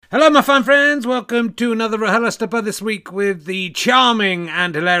Hello, my fun friends. Welcome to another RHLSTP this week with the charming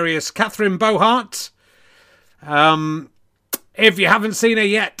and hilarious Catherine Bohart. If you haven't seen her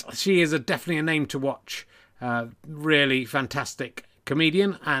yet, she is definitely a name to watch. Really fantastic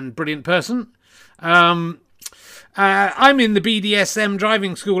comedian and brilliant person. I'm in the BDSM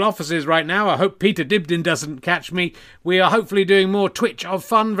driving school offices right now. I hope Peter Dibdin doesn't catch me. We are hopefully doing more Twitch of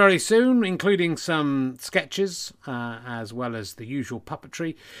fun very soon, including some sketches, as well as the usual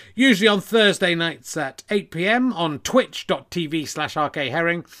puppetry. Usually on Thursday nights at 8 p.m. on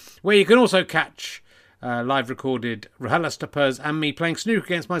twitch.tv/RKHerring, where you can also catch live recorded RHLSTPs and me playing snooker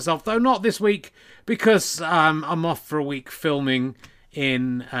against myself, though not this week because I'm off for a week filming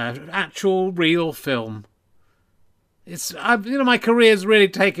in actual real film. It's my career's really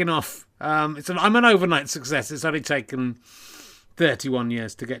taken off. I'm an overnight success. It's only taken 31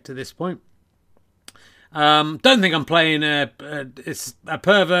 years to get to this point. Don't think I'm playing a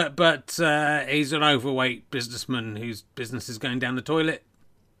pervert, but he's an overweight businessman whose business is going down the toilet.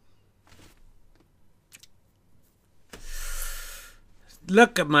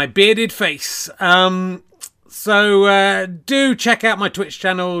 Look at my bearded face. So do check out my Twitch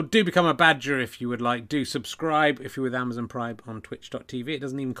channel. Do become a badger if you would like. Do subscribe if you're with Amazon Prime on twitch.tv. It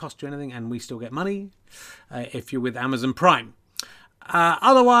doesn't even cost you anything and we still get money if you're with Amazon Prime.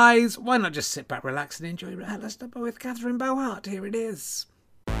 Otherwise, why not just sit back, relax and enjoy RHLSTP with Catherine Bohart. Here it is.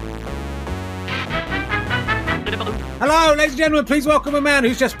 Hello, ladies and gentlemen. Please welcome a man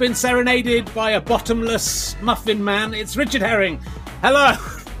who's just been serenaded by a bottomless muffin man. It's Richard Herring. Hello.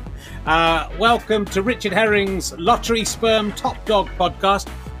 Welcome to Richard Herring's Lottery Sperm Top Dog podcast.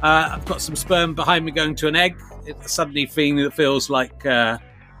 I've got some sperm behind me going to an egg. It's suddenly feels like a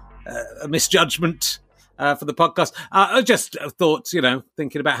misjudgment for the podcast. I just thought,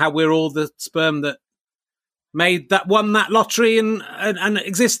 thinking about how we're all the sperm that won that lottery and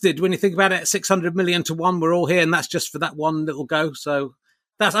existed. When you think about it, 600 million to one, we're all here, and that's just for that one little go. So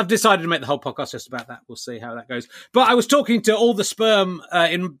I've decided to make the whole podcast just about that. We'll see how that goes. But I was talking to all the sperm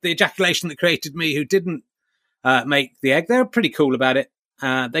in the ejaculation that created me who didn't make the egg. They're pretty cool about it.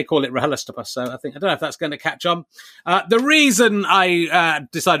 They call it RHLSTP, so I don't know if that's going to catch on. The reason I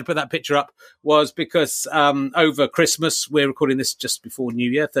decided to put that picture up was because over Christmas, we're recording this just before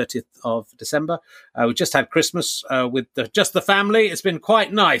New Year, 30th of December. We just had Christmas with just the family. It's been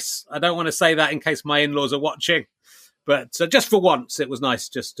quite nice. I don't want to say that in case my in-laws are watching. But just for once, it was nice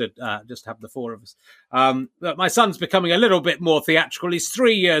just to have the four of us. But my son's becoming a little bit more theatrical. He's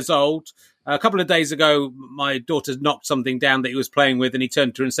 3 years old. A couple of days ago, my daughter knocked something down that he was playing with, and he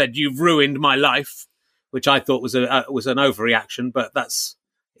turned to her and said, "You've ruined my life," which I thought was an overreaction, but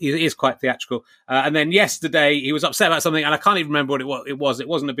he is quite theatrical. And then yesterday, he was upset about something, and I can't even remember what it was. It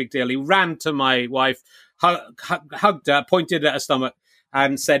wasn't a big deal. He ran to my wife, hugged her, pointed at her stomach,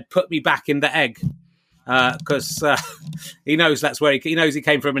 and said, "Put me back in the egg." Because he knows that's where he knows he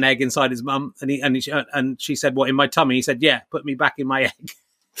came from an egg inside his mum, and she said, "What, in my tummy?" He said, "Yeah, put me back in my egg."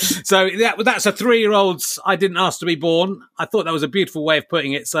 So that's a 3-year-old's I didn't ask to be born. I thought that was a beautiful way of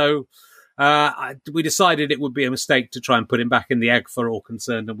putting it. So we decided it would be a mistake to try and put him back in the egg for all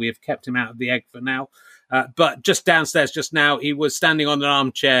concerned, and we have kept him out of the egg for now. But just downstairs just now, he was standing on an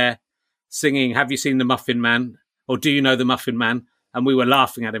armchair singing "Have You Seen the Muffin Man?" or "Do You Know the Muffin Man?" And we were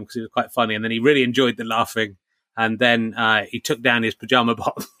laughing at him because he was quite funny. And then he really enjoyed the laughing. And then he took down his pajama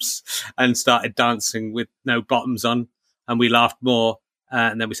bottoms and started dancing with no bottoms on. And we laughed more.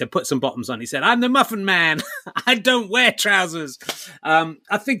 And then we said, "Put some bottoms on." He said, "I'm the muffin man. I don't wear trousers." I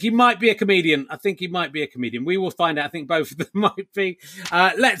think he might be a comedian. We will find out. I think both of them might be.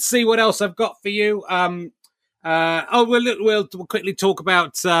 Let's see what else I've got for you. We'll quickly talk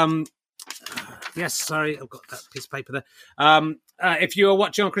about... Yes, sorry, I've got that piece of paper there. If you are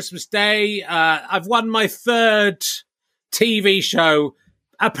watching on Christmas Day, I've won my 3rd TV show,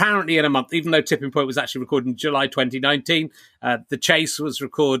 apparently in a month, even though Tipping Point was actually recorded in July 2019. The Chase was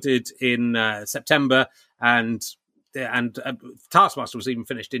recorded in September, and Taskmaster was even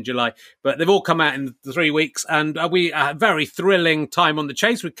finished in July. But they've all come out in the 3 weeks, and we had a very thrilling time on The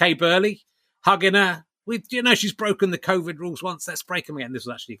Chase with Kay Burley, hugging her. She's broken the COVID rules once. Let's break them again. This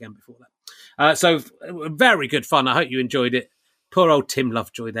was actually again before that. So very good fun. I hope you enjoyed it. Poor old Tim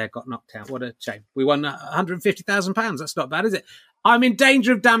Lovejoy there got knocked out. What a shame. We won £150,000. That's not bad, is it? I'm in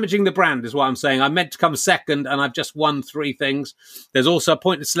danger of damaging the brand, is what I'm saying. I meant to come second, and I've just won 3 things. There's also a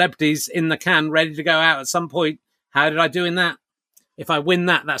point of celebrities in the can ready to go out at some point. How did I do in that? If I win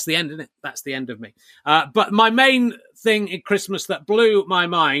that, that's the end of it. That's the end of me. But my main thing in Christmas that blew my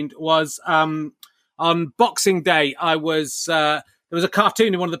mind was... on Boxing Day, there was a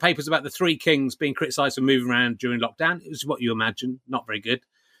cartoon in one of the papers about the 3 kings being criticised for moving around during lockdown. It was what you imagine, not very good.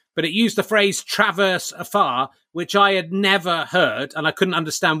 but it used the phrase traverse afar, which I had never heard, and I couldn't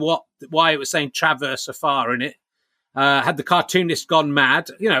understand why it was saying traverse afar in it. Had the cartoonist gone mad?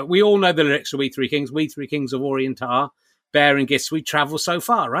 You know, we all know the lyrics of We Three Kings. We Three Kings of Orient are, bearing gifts we travel so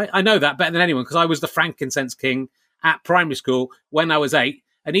far, right? I know that better than anyone because I was the frankincense king at primary school when I was 8.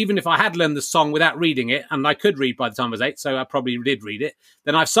 And even if I had learned the song without reading it, and I could read by the time I was 8, so I probably did read it,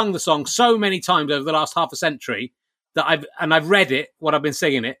 then I've sung the song so many times over the last half a century that I've read it, what I've been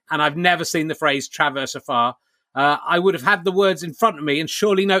singing it, and I've never seen the phrase traverse afar. I would have had the words in front of me and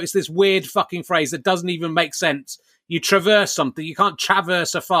surely noticed this weird fucking phrase that doesn't even make sense. You traverse something. You can't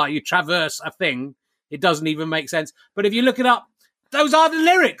traverse afar. You traverse a thing. It doesn't even make sense. But if you look it up, those are the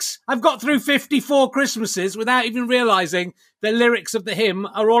lyrics. I've got through 54 Christmases without even realising the lyrics of the hymn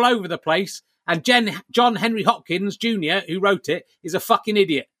are all over the place. And John Henry Hopkins Jr., who wrote it, is a fucking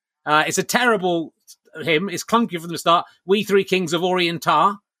idiot. It's a terrible hymn. It's clunky from the start. We Three Kings of Orient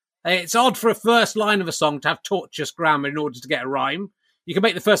are. It's odd for a first line of a song to have tortuous grammar in order to get a rhyme. You can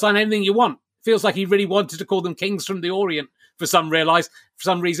make the first line anything you want. Feels like he really wanted to call them kings from the Orient for some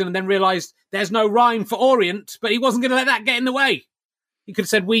reason, and then realised there's no rhyme for Orient, but he wasn't going to let that get in the way. He could have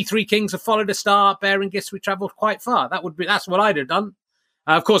said, we three kings have followed a star, bearing gifts we travelled quite far. That's what I'd have done.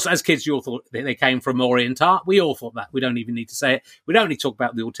 Of course, as kids, you all thought they came from Orient art. We all thought that. We don't even need to say it. We don't need to talk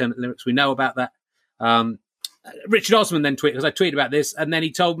about the alternate lyrics. We know about that. Richard Osman then tweeted, because I tweeted about this, and then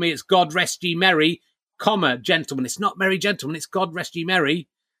he told me it's God rest ye merry, comma, gentlemen. It's not merry gentlemen, it's God rest ye merry,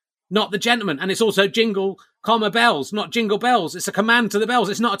 not the gentleman. And it's also jingle, comma, bells, not jingle bells. It's a command to the bells.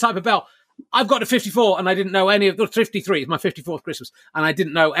 It's not a type of bell. I've got to 54 and I didn't know any of the 53. It's my 54th Christmas and I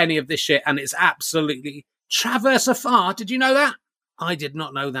didn't know any of this shit. And it's absolutely traverse afar. Did you know that? I did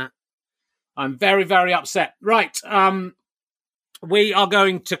not know that. I'm very, very upset. Right. We are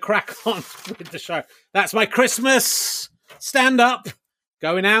going to crack on with the show. That's my Christmas stand-up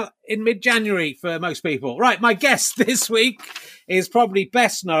going out in mid-January for most people. Right, my guest this week is probably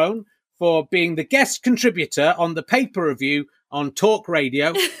best known for being the guest contributor on the paper review on Talk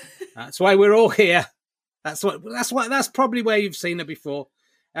Radio. That's why we're all here. That's probably where you've seen her before.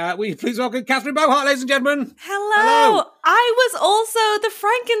 Will you please welcome Catherine Bohart, ladies and gentlemen? Hello. I was also the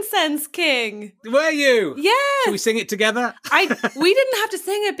frankincense king. Were you? Yeah. Should we sing it together? We didn't have to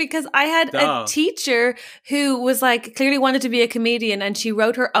sing it because I had a teacher who was like clearly wanted to be a comedian, and she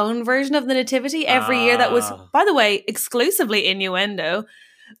wrote her own version of the Nativity every year that was, by the way, exclusively innuendo.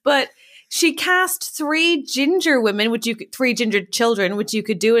 But she cast three ginger children, which you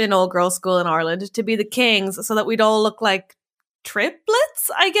could do in an all-girls school in Ireland, to be the kings so that we'd all look like triplets,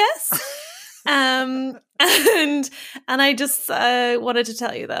 I guess. And I just wanted to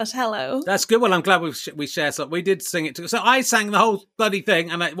tell you that. Hello. That's good. Well, I'm glad we share something. We did sing it too. So I sang the whole bloody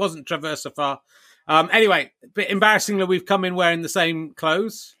thing, and it wasn't traverse afar. Anyway, a bit embarrassingly, we've come in wearing the same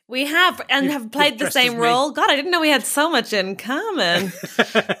clothes. We have, and have played the same role. God, I didn't know we had so much in common.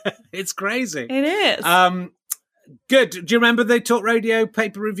 It's crazy. It is. Good. Do you remember the Talk Radio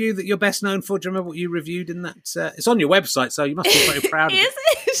paper review that you're best known for? Do you remember what you reviewed in that? It's on your website, so you must be very proud of it.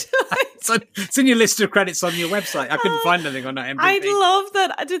 Is it? It's in your list of credits on your website. I couldn't find anything on that MDP. I'd love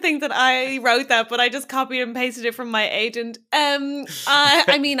that to think that I wrote that, but I just copied and pasted it from my agent. I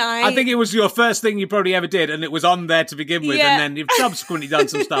think it was your first thing you probably ever did, and it was on there to begin with, and then you've subsequently done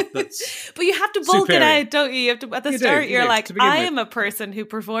some stuff that's But you have to bulk it out, don't you? You have to at the start. You're like, I am a person who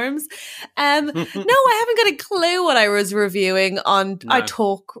performs. No, I haven't got a clue what I was reviewing on I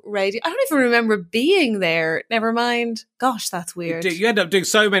Talk Radio. I don't even remember being there. Never mind. Gosh, that's weird. You end up doing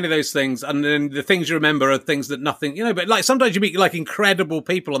so many of those things, and then the things you remember are things that nothing, but like sometimes you meet like incredible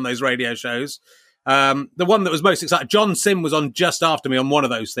people on those radio shows. The one that was most exciting, John Sim was on just after me on one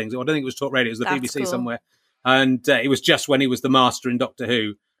of those things. I don't think it was Talk Radio, it was the BBC cool. somewhere. And it was just when he was the master in Doctor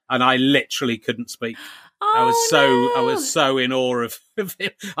Who, and I literally couldn't speak. I was so in awe of him.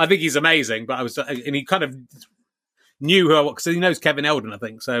 I think he's amazing, but and he kind of knew who I was, because he knows Kevin Eldon, I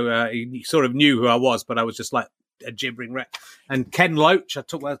think. So he sort of knew who I was, but I was just like a gibbering wreck. And Ken Loach, I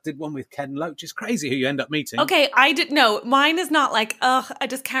did one with Ken Loach. It's crazy who you end up meeting. Okay, I didn't know. Mine is not like, I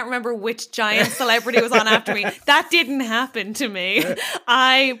just can't remember which giant celebrity was on after me. That didn't happen to me.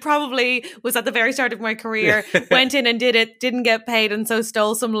 I probably was at the very start of my career, went in and did it, didn't get paid, and so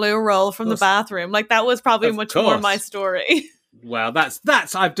stole some loo roll from the bathroom. Like that was probably much more my story. Well, that's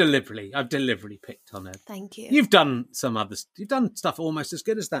I've deliberately picked on it. Thank you. You've done you've done stuff almost as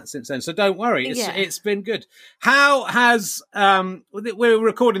good as that since then, so don't worry. It's been good. How has we're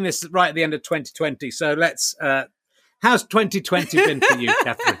recording this right at the end of 2020, so let's how's 2020 been for you,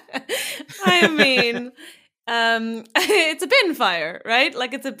 Catherine? I mean, It's a bin fire, right?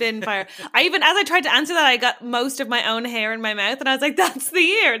 Like it's a bin fire. As I tried to answer that, I got most of my own hair in my mouth, and I was like, "That's the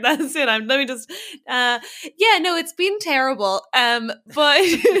year. That's it." Let me just, no, it's been terrible. But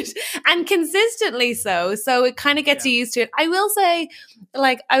and consistently so. So it kind of gets you used to it. I will say,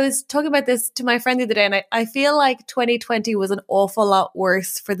 like I was talking about this to my friend the other day, and I feel like 2020 was an awful lot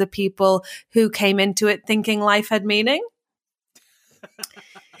worse for the people who came into it thinking life had meaning.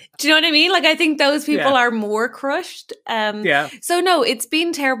 Do you know what I mean? Like, I think those people are more crushed. So no, it's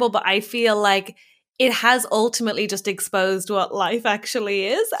been terrible, but I feel like it has ultimately just exposed what life actually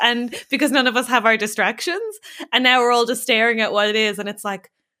is. And because none of us have our distractions, and now we're all just staring at what it is. And it's like,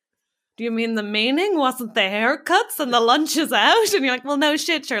 do you mean the meaning wasn't the haircuts and the lunches out? And you're like, well, no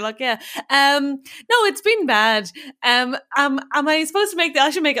shit, Sherlock. Yeah. No, it's been bad. Am I supposed to I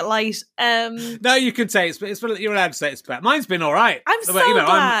should make it light. No, you can say it's you're allowed to say it's bad. Mine's been all right. I'm so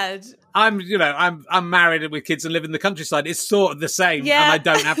glad. I'm married with kids and live in the countryside. It's sort of the same. Yeah. And I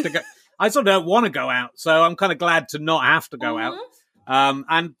don't have to go. I sort of don't want to go out. So I'm kind of glad to not have to go out.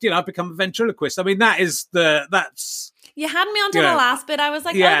 And I've become a ventriloquist. I mean, that's. You had me onto the last bit. I was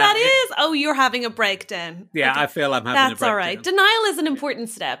like, you're having a breakdown. Yeah, okay. I feel I'm having a breakdown. That's all right. Denial is an important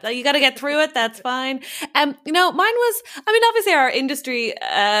step. You got to get through it. That's fine. Mine was, obviously our industry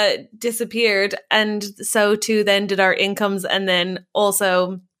disappeared, and so too then did our incomes, and then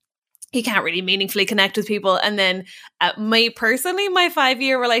also you can't really meaningfully connect with people. And then my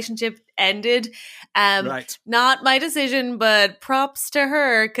 5-year relationship ended. Right. Not my decision, but props to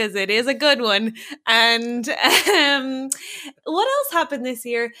her because it is a good one. And what else happened this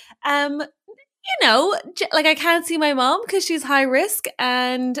year? Like I can't see my mom because she's high risk,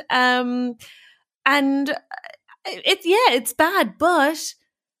 and it's bad, but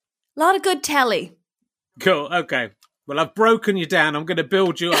a lot of good telly. Cool. Okay. Well, I've broken you down. I'm going to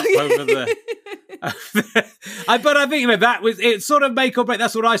build you up over the. But I think it's sort of make or break.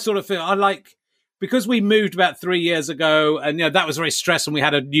 That's what I sort of feel. I like because we moved about 3 years ago, and that was very stressful. We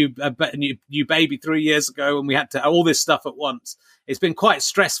had a new baby 3 years ago, and we had to all this stuff at once. It's been quite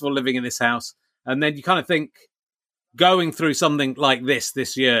stressful living in this house, and then you kind of think going through something like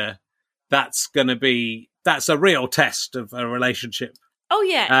this year, that's a real test of a relationship. Oh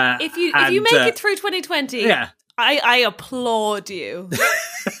yeah, if you make it through 2020, I applaud you.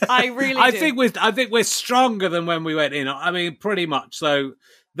 I really do. I think we're stronger than when we went in. I mean, pretty much. So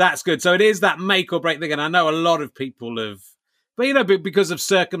that's good. So it is that make or break thing. And I know a lot of people have, but because of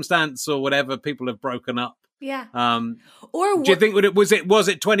circumstance or whatever, people have broken up. Yeah. Do you think was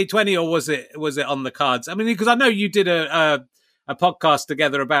it 2020 or was it on the cards? I mean, because I know you did a podcast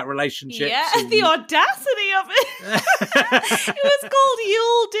together about relationships. Yeah, the audacity of it. It was called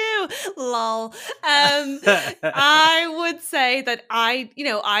You'll Do. Lol. I would say that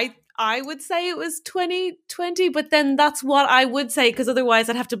I would say it was 2020, but then that's what I would say because otherwise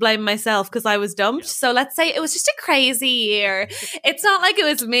I'd have to blame myself because I was dumped. Yeah. So let's say it was just a crazy year. It's not like it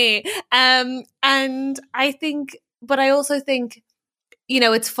was me. And I also think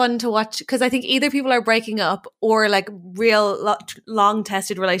it's fun to watch because I think either people are breaking up or like real long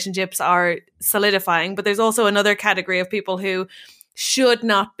tested relationships are solidifying. But there's also another category of people who should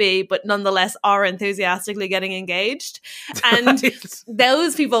not be, but nonetheless are enthusiastically getting engaged. And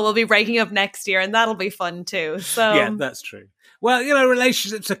those people will be breaking up next year, and that'll be fun too. So yeah, that's true. Well,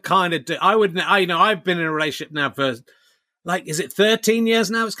 relationships are kind of. I've been in a relationship now for is it 13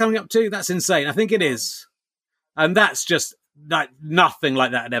 years now? It's coming up to. That's insane. I think it is, and that's just. Nothing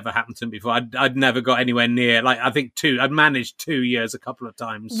like that had ever happened to me before. I'd never got anywhere near. I think I'd managed 2 years a couple of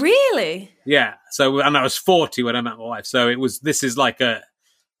times. Really? Yeah. So, and I was 40 when I met my wife. So this is a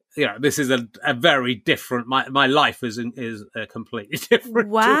very different. My life is completely different.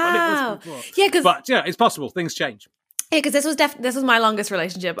 Wow. To what it was before. But it's possible. Things change. Yeah, because this was my longest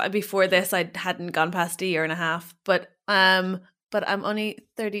relationship. Before this, I hadn't gone past a year and a half. But I'm only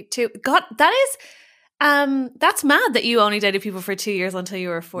 32. God, that is. That's mad that you only dated people for 2 years until you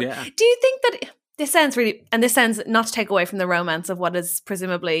were 40. Yeah. Do you think that this sounds not to take away from the romance of what is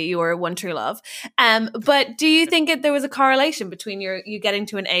presumably your one true love, but do you think there was a correlation between you getting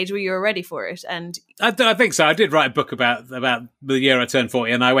to an age where you were ready for it? And I think so. I did write a book about the year I turned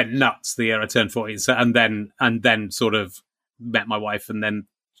 40, and I went nuts the year I turned 40. So, and then sort of met my wife, and then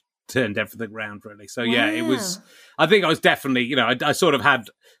turned everything around really. So yeah, it was. I think I was definitely. I sort of had.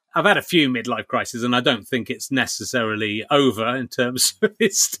 I've had a few midlife crises, and I don't think it's necessarily over in terms of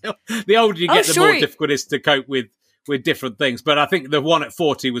it's still the older you get, the more difficult it is to cope with different things. But I think the one at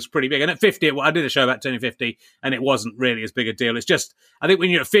 40 was pretty big. And at 50, I did a show about turning 50, and it wasn't really as big a deal. It's just, I think when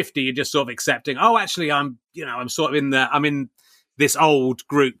you're at 50, you're just sort of accepting, oh, actually, I'm sort of I'm in this old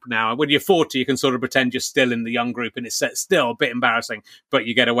group now. When you're 40, you can sort of pretend you're still in the young group, and it's still a bit embarrassing, but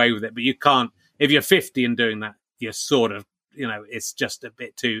you get away with it. But you can't, if you're 50 and doing that, you're sort of, it's just a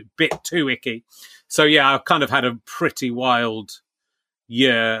bit too icky. So yeah, I've kind of had a pretty wild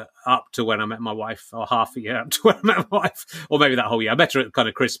year up to when I met my wife, or half a year up to when I met my wife, or maybe that whole year. I met her at kind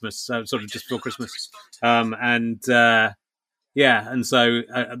of Christmas, sort of just before Christmas. And so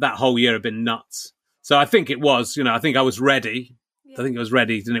that whole year had been nuts. So I think it was, I think I was ready. Yeah. I think I was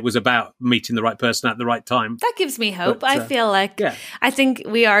ready, and it was about meeting the right person at the right time. That gives me hope. But, I feel like, I think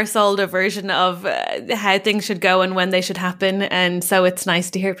we are sold a version of how things should go and when they should happen. And so it's nice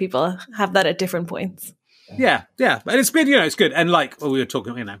to hear people have that at different points. Yeah, and it's good. It's good. And like we were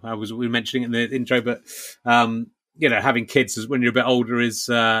talking, we were mentioning it in the intro, but having kids when you're a bit older is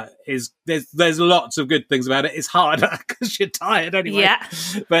there's lots of good things about it. It's harder because you're tired anyway. Yeah.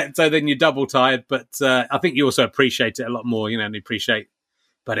 But so then you're double tired. But I think you also appreciate it a lot more. And appreciate.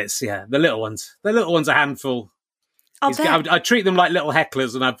 But it's the little ones. The little ones are a handful. I treat them like little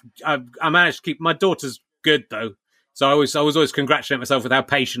hecklers, and I managed to keep my daughter's good though. So I was always congratulating myself with how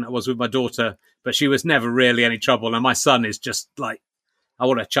patient I was with my daughter, but she was never really any trouble. And my son is just like, I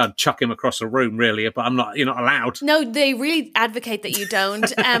want to chuck him across a room, really, but I'm not. You're not allowed. No, they really advocate that you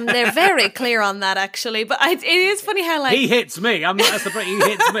don't. They're very clear on that, actually. But it is funny how he hits me. I'm not. He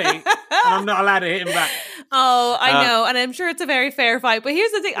hits me, and I'm not allowed to hit him back. Oh, I know, and I'm sure it's a very fair fight. But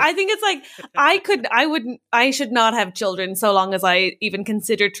here's the thing: I think it's like I should not have children so long as I even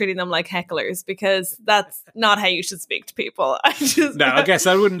consider treating them like hecklers, because that's not how you should speak to people. I guess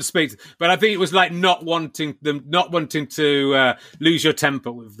I wouldn't speak, but I think it was like not wanting to lose your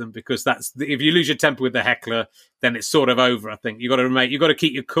temper with them, because if you lose your temper with the heckler, then it's sort of over. I think you got to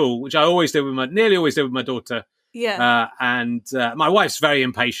keep your cool, which I nearly always do with my daughter. Yeah. And my wife's very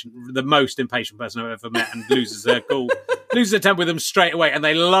impatient, the most impatient person I've ever met, and loses her cool, loses her temper with them straight away, and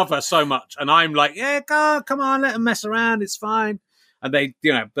they love her so much. And I'm like, yeah, come on, let them mess around, it's fine. And they,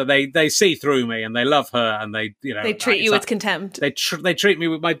 but they see through me, and they love her, and they treat you with contempt. They treat me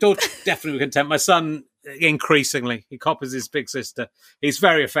with my daughter definitely with contempt. My son increasingly, he copies his big sister. He's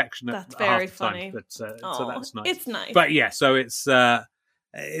very affectionate. That's very funny. But so that's nice. It's nice. But yeah, so it's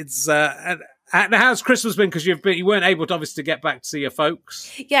how's Christmas been? Because you weren't able to obviously get back to see your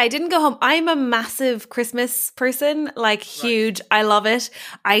folks. Yeah, I didn't go home. I'm a massive Christmas person, huge. Right. I love it.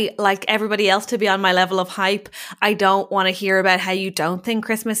 I like everybody else to be on my level of hype. I don't want to hear about how you don't think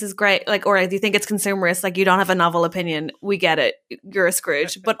Christmas is great, or do you think it's consumerist? You don't have a novel opinion. We get it. You're a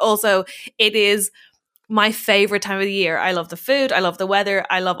Scrooge. But also, it is my favorite time of the year. I love the food. I love the weather.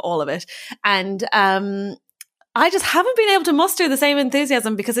 I love all of it. And I just haven't been able to muster the same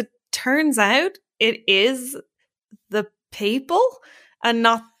enthusiasm, because it turns out it is the people and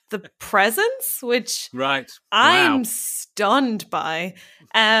not the presents, which I'm stunned by.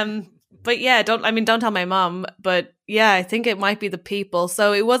 But yeah, don't tell my mom, but yeah, I think it might be the people.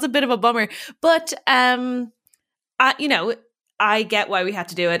 So it was a bit of a bummer, but I get why we had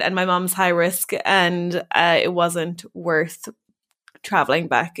to do it, and my mom's high risk, and it wasn't worth traveling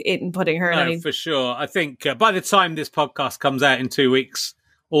back and putting her in any... for sure. I think by the time this podcast comes out in 2 weeks,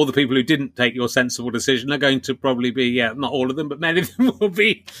 all the people who didn't take your sensible decision are going to probably be, not all of them, but many of them will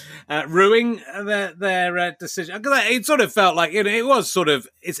be ruining their decision. Because it sort of felt like, it was sort of,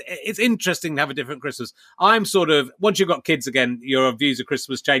 it's interesting to have a different Christmas. I'm sort of, once you've got kids again, your views of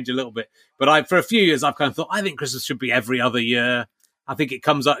Christmas change a little bit. But for a few years, I've kind of thought, I think Christmas should be every other year. I think it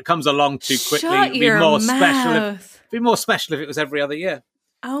comes along too quickly. It'd be more special if it was every other year.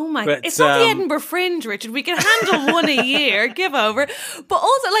 Oh my God. It's not the Edinburgh Fringe, Richard. We can handle one a year. Give over. But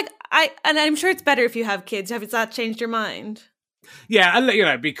also, I'm sure it's better if you have kids. Has that changed your mind?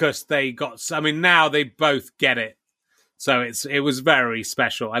 Yeah, because now they both get it. So it was very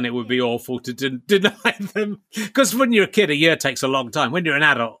special, and it would be awful to deny them. Because when you're a kid, a year takes a long time. When you're an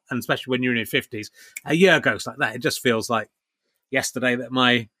adult, and especially when you're in your 50s, a year goes like that. It just feels like yesterday that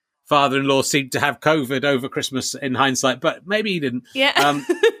my father-in-law seemed to have COVID over Christmas in hindsight, but maybe he didn't. Yeah.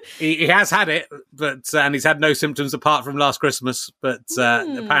 He has had it, and he's had no symptoms apart from last Christmas, but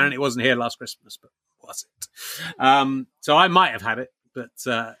apparently it wasn't here last Christmas, but was it? So I might have had it, but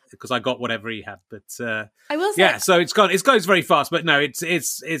because I got whatever he had, but I will say, so it goes very fast, but no,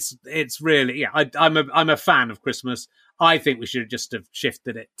 it's really, I'm a fan of Christmas. I think we should just have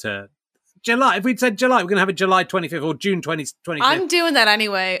shifted it to July. If we'd said July, we're going to have it July 25th or June 25th. I'm doing that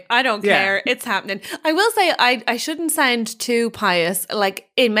anyway. I don't care. It's happening. I will say I shouldn't sound too pious.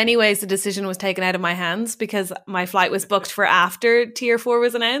 In many ways, the decision was taken out of my hands, because my flight was booked for after Tier 4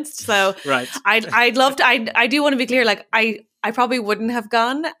 was announced. So right. I'd love to. I do want to be clear. I probably wouldn't have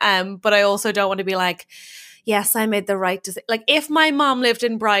gone. But I also don't want to be yes, I made the right decision. Like, if my mom lived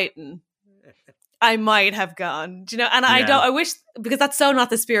in Brighton, I might have gone, do you know? And I wish, because that's so not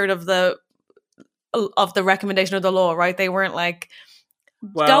the spirit of the recommendation of the law, right? They weren't like,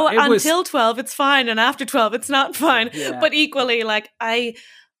 go until 12, it's fine, and after 12, it's not fine. Yeah. But equally, like, I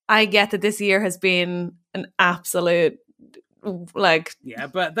get that this year has been an absolute, like, yeah,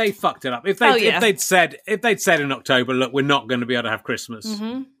 but they fucked it up. If they'd said in October, look, we're not going to be able to have Christmas,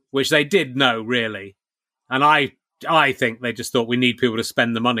 which they did know, really, and I think they just thought we need people to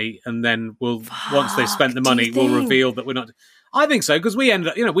spend the money, and then once they spent the money, we'll reveal that we're not. I think so, because we ended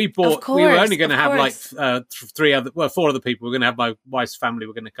up, we were only going to have like 4 other people. We're going to have my wife's family.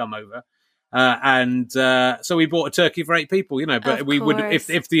 We're going to come over. So we bought a turkey for 8 people, but we would,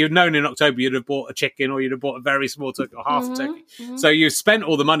 if you'd known in October, you'd have bought a chicken, or you'd have bought a very small turkey or half a turkey. So you spent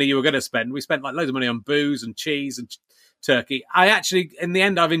all the money you were going to spend. We spent like loads of money on booze and cheese and turkey. I actually, in the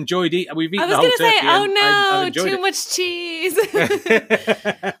end, I've enjoyed it. We've eaten the whole turkey. I was going to say, too much cheese.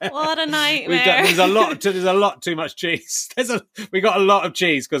 What a nightmare. There's a lot too much cheese. We got a lot of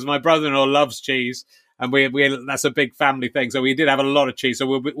cheese because my brother-in-law loves cheese. And we that's a big family thing. So we did have a lot of cheese.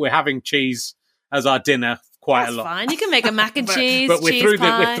 So we're having cheese as our dinner quite a lot. That's fine. You can make a mac and cheese, but we're cheese through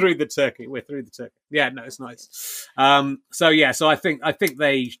pie. We're through the turkey. Yeah, no, it's nice. So I think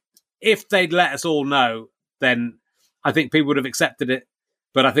if they'd let us all know, then I think people would have accepted it.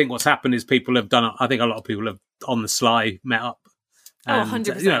 But I think what's happened is people have done it. I think a lot of people have on the sly met up. And,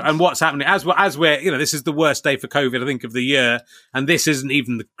 100%. And what's happening as we're, this is the worst day for COVID, I think, of the year, and this isn't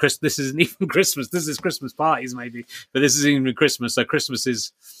even Christmas. This is Christmas parties maybe, but this isn't even Christmas. So Christmas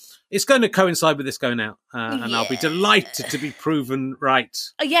it's going to coincide with this going out, and I'll be delighted to be proven right.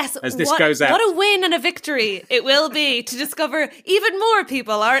 Yes, as this goes out. What a win and a victory it will be to discover even more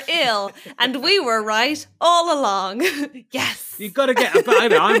people are ill, and we were right all along. Yes, you've got to get.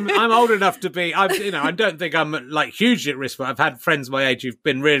 I'm old enough to be. I don't think I'm like hugely at risk, but I've had friends my age who've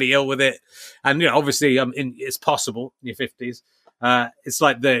been really ill with it, and obviously, it's possible in your 50s. It's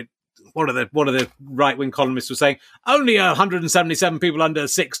like one of the right-wing columnists was saying only 177 people under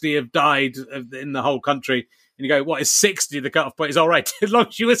 60 have died in the whole country, and you go, what is 60 the cut-off point? Is all right as long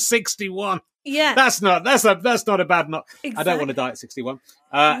as you were 61. Yeah, that's not a bad knock. Exactly. I don't want to die at 61.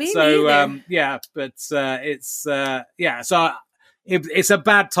 So it's a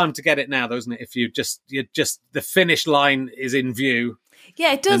bad time to get it now, though, isn't it? If you just the finish line is in view.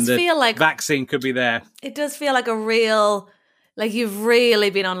 Yeah, it does feel like vaccine could be there. It does feel like a real. Like, you've really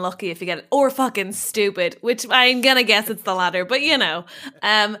been unlucky if you get it, or fucking stupid, which I'm gonna guess it's the latter. But no,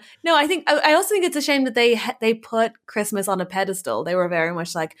 I also think it's a shame that they put Christmas on a pedestal. They were very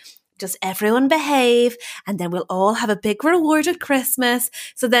much like, just everyone behave, and then we'll all have a big reward at Christmas.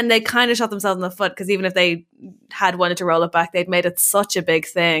 So then they kind of shot themselves in the foot, because even if they had wanted to roll it back, they'd made it such a big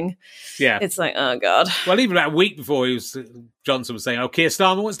thing. Yeah, it's like, oh god. Well, even that week before, Johnson was saying, "Oh, Keir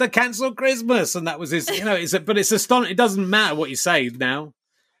Starmer wants to cancel Christmas," and that was his. But it's astonishing. It doesn't matter what you say now.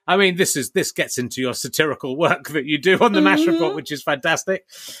 I mean, this gets into your satirical work that you do on the MASH report, which is fantastic.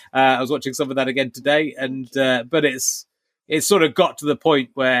 I was watching some of that again today, and but it's sort of got to the point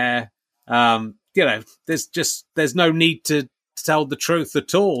where there's no need to tell the truth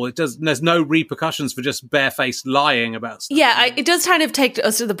at all. There's no repercussions for just barefaced lying about stuff. Yeah, it does kind of take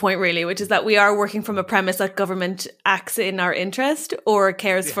us to the point, really, which is that we are working from a premise that government acts in our interest or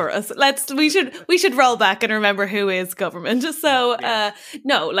cares for us. We should roll back and remember who is government. So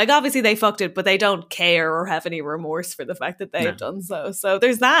no, like, obviously they fucked it, but they don't care or have any remorse for the fact that they've done so. So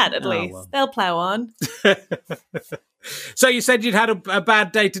there's that, at least. Well. They'll plow on. So you said you'd had a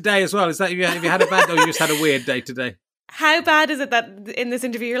bad day today as well. Is that have you had a bad, or you just had a weird day today? How bad is it that in this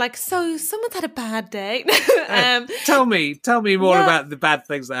interview you're like, so someone's had a bad day? Tell me more about the bad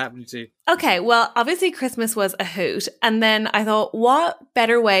things that happened to you. Okay, well, obviously Christmas was a hoot. And then I thought, what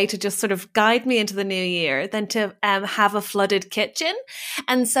better way to just sort of guide me into the new year than to have a flooded kitchen?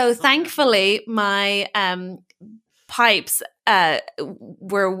 And so thankfully my pipes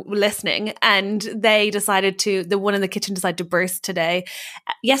were listening, and the one in the kitchen decided to burst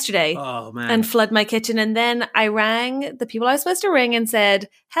yesterday and flood my kitchen. And then I rang the people I was supposed to ring and said,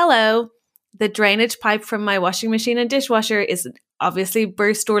 hello, the drainage pipe from my washing machine and dishwasher is obviously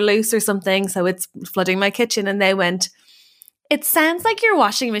burst or loose or something, so it's flooding my kitchen. And they went, it sounds like your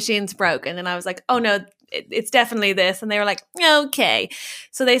washing machine's broken. And I was like, oh no, it's definitely this. And they were like, okay.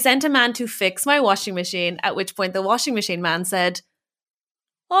 So they sent a man to fix my washing machine, at which point the washing machine man said,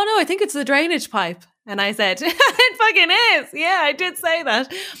 oh no, I think it's the drainage pipe. And I said, it fucking is. Yeah, I did say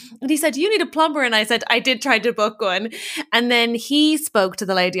that. And he said, you need a plumber. And I said, I did try to book one. And then he spoke to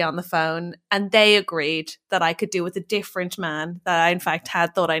the lady on the phone, and they agreed that I could do with a different man that I in fact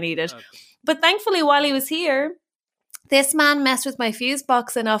had thought I needed. Okay. But thankfully, while he was here, this man messed with my fuse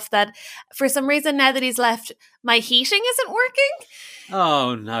box enough that for some reason, now that he's left, my heating isn't working.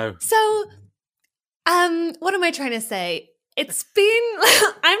 Oh, no. So, what am I trying to say? It's been,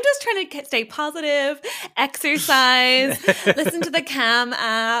 I'm just trying to stay positive, exercise, listen to the Calm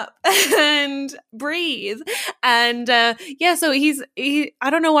app, and breathe. And so I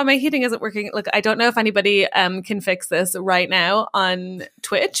don't know why my heating isn't working. Look, I don't know if anybody can fix this right now on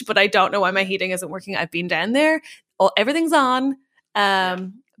Twitch, but I don't know why my heating isn't working. I've been down there. Everything's on.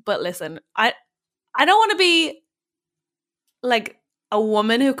 But listen, I don't want to be like a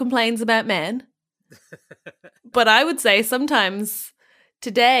woman who complains about men. But I would say sometimes,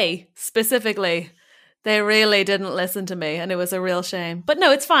 today specifically, they really didn't listen to me, and it was a real shame. But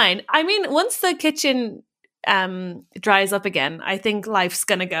no, it's fine. I mean, once the kitchen dries up again, I think life's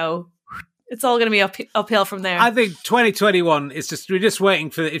going to go. It's all going to be uphill from there. I think 2021 is just, we're just waiting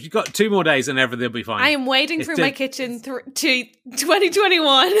for, if you've got 2 more days and everything will be fine. I am waiting for my kitchen to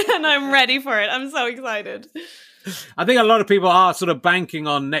 2021, and I'm ready for it. I'm so excited. I think a lot of people are sort of banking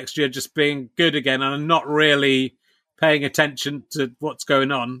on next year just being good again and not really paying attention to what's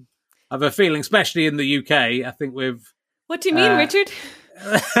going on. I have a feeling, especially in the UK, I think we've... What do you mean, Richard?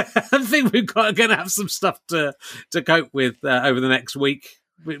 I think we're going to have some stuff to cope with over the next week,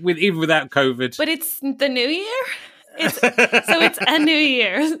 with even without COVID. But it's the new year? So it's a new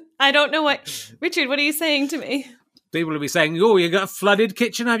year. I don't know what... Richard, what are you saying to me? People will be saying, oh, you got a flooded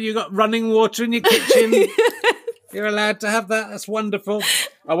kitchen? Have you got running water in your kitchen? You're allowed to have that. That's wonderful.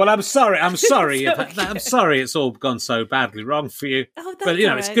 Oh, well, I'm sorry. I'm sorry. Okay. I'm sorry it's all gone so badly wrong for you. Oh, that's but, you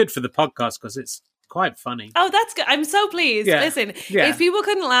know, all it's right. good for the podcast because it's quite funny. Oh, that's good. I'm so pleased. Yeah. Listen, Yeah. if people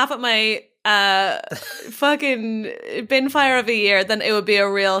couldn't laugh at my fucking bin fire of a year, then it would be a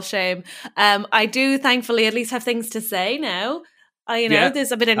real shame. I do thankfully at least have things to say now.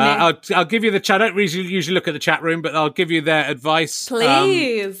 There's a bit of I'll give you the chat. I don't usually look at the chat room, but I'll give you their advice.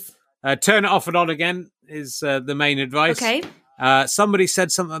 Please. Turn it off and on again is the main advice. Okay. Somebody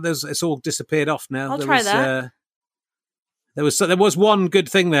said something. It's all disappeared off now. I'll try that. There was one good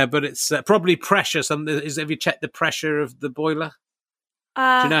thing there, but it's probably pressure. Have you checked the pressure of the boiler? Do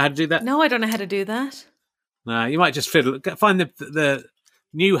you know how to do that? No, I don't know how to do that. No, you might just fiddle. Find the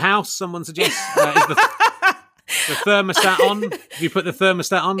new house. Someone suggests is the thermostat on. Have you put the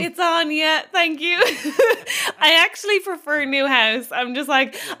thermostat on? It's on, yeah. Thank you. I actually prefer new house. I'm just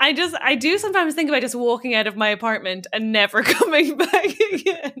like, I do sometimes think about just walking out of my apartment and never coming back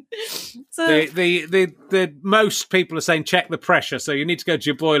again. So the most people are saying check the pressure. So you need to go to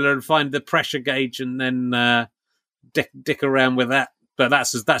your boiler and find the pressure gauge and then dick around with that. But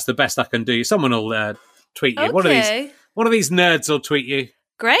that's the best I can do. Someone will tweet you. Okay. One of these nerds will tweet you.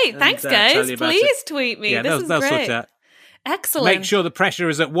 Great. Thanks, guys. Please tweet me. Yeah, this is they'll great. sort out. Excellent. Make sure the pressure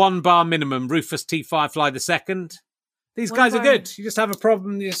is at 1 bar minimum. Rufus T. Firefly II. These guys are good. You just have a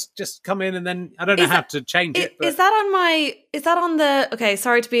problem, you just come in and then I don't know how to change it. But... Is that on the, okay,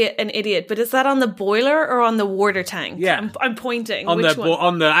 sorry to be an idiot, but is that on the boiler or on the water tank? Yeah. I'm pointing. On Which one?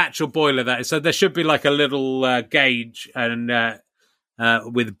 On the actual boiler, that is. So there should be like a little gauge and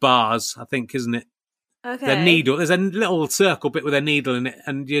with bars, I think, isn't it? Okay. The needle. There's a little circle bit with a needle in it,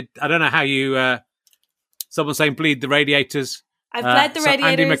 and I don't know how you. Someone's saying bleed the radiators. I've bled the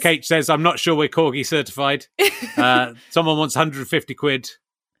radiators. Andy McCage says, "I'm not sure we're Corgi certified." Someone wants 150 quid.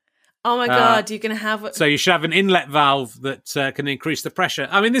 Oh my god! You can have. So you should have an inlet valve that can increase the pressure.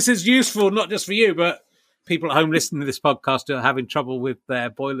 I mean, this is useful not just for you, but people at home listening to this podcast are having trouble with their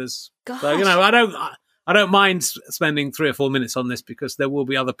boilers. Gosh. So I don't mind spending 3 or 4 minutes on this because there will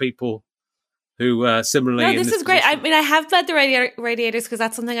be other people who similarly. No, this is great. I mean, I have bled the radiators because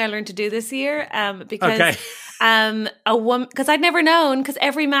that's something I learned to do this year. Because a woman, because I'd never known, because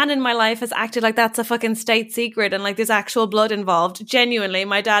every man in my life has acted like that's a fucking state secret and like there's actual blood involved. Genuinely,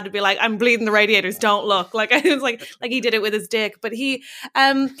 my dad would be like, "I'm bleeding the radiators. Don't look." Like I was like he did it with his dick, but he,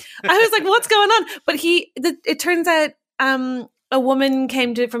 I was like, "What's going on?" But it turns out, a woman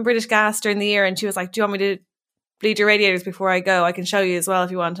came from British Gas during the year and she was like, "Do you want me to bleed your radiators before I go? I can show you as well if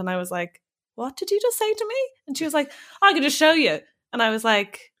you want." And I was like, "What did you just say to me?" And she was like, "I can just show you." And I was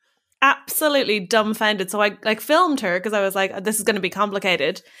like, absolutely dumbfounded. So I filmed her because I was like, this is going to be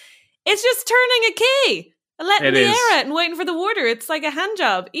complicated. It's just turning a key and letting the air out and waiting for the water. It's like a hand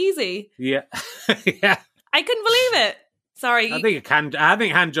job. Easy. Yeah. Yeah. I couldn't believe it. Sorry. I think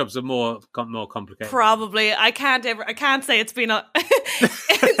hand jobs are more complicated. Probably. I can't say it's been a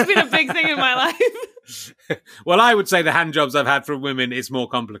it's been a big thing in my life. Well, I would say the hand jobs I've had from women is more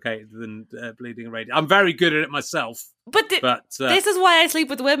complicated than bleeding a radiator. I'm very good at it myself. But this is why I sleep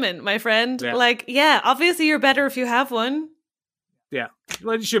with women, my friend. Yeah. Like, yeah, obviously you're better if you have one. Yeah,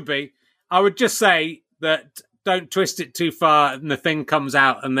 well, you should be. I would just say that don't twist it too far and the thing comes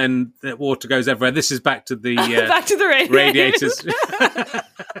out and then the water goes everywhere. This is back to the back to the radiators.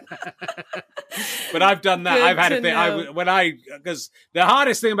 But I've done that. Good I've had to a thing. Because the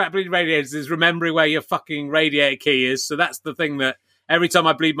hardest thing about bleeding radiators is remembering where your fucking radiator key is. So that's the thing that every time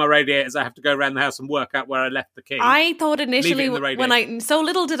I bleed my radiators, I have to go around the house and work out where I left the key. I thought initially so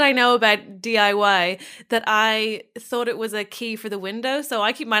little did I know about DIY that I thought it was a key for the window. So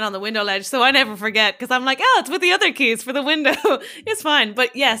I keep mine on the window ledge so I never forget because I'm like, oh, it's with the other keys for the window. It's fine.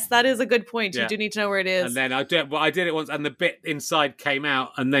 But yes, that is a good point. Yeah. You do need to know where it is. And then I did it once and the bit inside came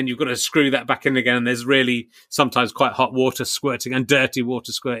out and then you've got to screw that back in again. And there's really sometimes quite hot water squirting and dirty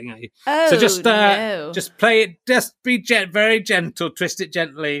water squirting at you. Oh, so just play it. Just be very gentle. Twist it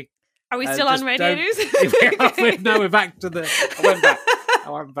gently. Are we still on radiators? No, we're back to the.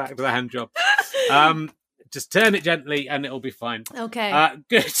 I went back to the hand job. Just turn it gently, and it'll be fine. Okay.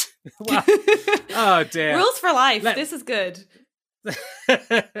 Good. Well, oh dear. Rules for life. This is good.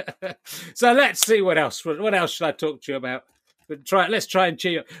 So let's see what else. What else should I talk to you about? Let's try and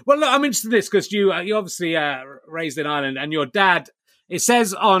cheer you up. Well, look, I'm interested in this because you obviously raised in Ireland, and your dad. It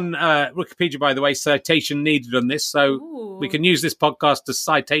says on Wikipedia, by the way, citation needed on this, so we can use this podcast as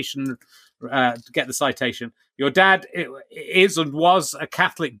citation to get the citation. Your dad is and was a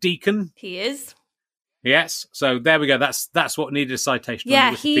Catholic deacon. He is. Yes, so there we go. That's what needed a citation. Yeah,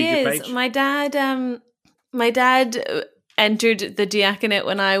 on the Wikipedia he is. Page. My dad entered the diaconate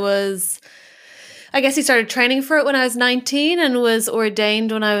when I was. I guess he started training for it when I was 19 and was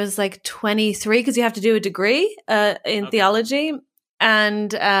ordained when I was like 23 because you have to do a degree in theology.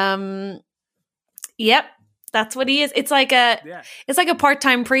 And yep, that's what he is. It's like a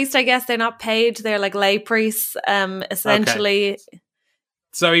part-time priest, I guess. They're not paid. They're like lay priests, essentially. Okay.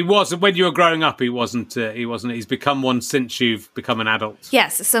 So he wasn't when you were growing up. He wasn't. He's become one since you've become an adult.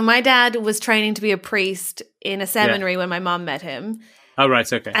 Yes. So my dad was training to be a priest in a seminary when my mom met him. Oh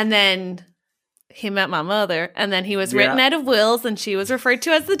right, okay. And then he met my mother, and then he was written out of wills, and she was referred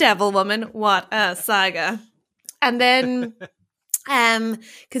to as the devil woman. What a saga! And then.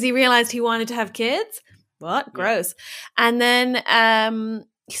 Because he realized he wanted to have kids. What? Gross. And then,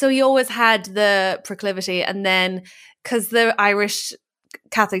 so he always had the proclivity. And then, because the Irish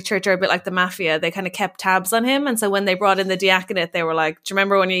Catholic Church are a bit like the mafia, they kind of kept tabs on him. And so when they brought in the diaconate, they were like, do you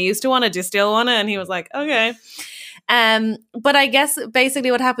remember when you used to want it? Do you still want it? And he was like, okay. But I guess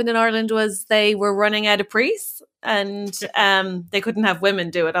basically what happened in Ireland was they were running out of priests. And they couldn't have women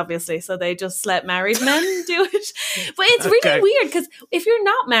do it, obviously, so they just let married men do it. But it's really weird because if you're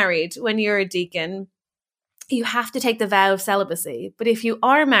not married when you're a deacon, you have to take the vow of celibacy. But if you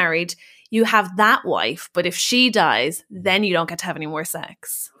are married, you have that wife. But if she dies, then you don't get to have any more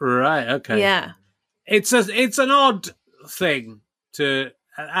sex. Right. Okay. Yeah. It's an odd thing to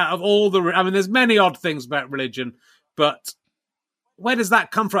out of all the. I mean, there's many odd things about religion, but. Where does that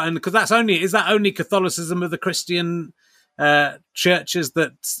come from? Because is that only Catholicism of the Christian churches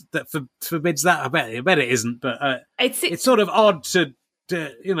that forbids that? I bet it isn't. But it's sort of odd to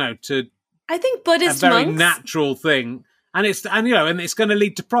I think Buddhist a very monks, natural thing, and it's going to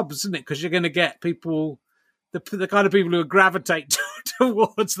lead to problems, isn't it? Because you're going to get people, the kind of people who gravitate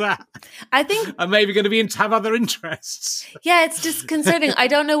towards that. I think are maybe going to have other interests. Yeah, it's disconcerting. I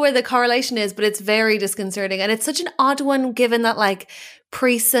don't know where the correlation is, but it's very disconcerting. And it's such an odd one given that like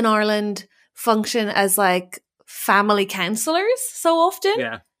priests in Ireland function as like family counselors so often.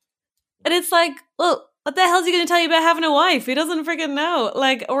 Yeah. And it's like, well, what the hell is he going to tell you about having a wife? He doesn't freaking know,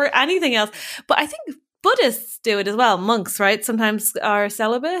 like, or anything else. But I think Buddhists do it as well. Monks, right? Sometimes are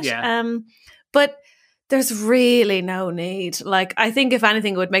celibate. Yeah. But there's really no need. Like, I think if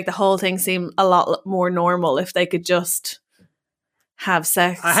anything, it would make the whole thing seem a lot more normal if they could just have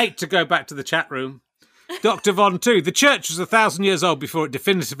sex. I hate to go back to the chat room. Dr. Von too. The church was 1,000 years old before it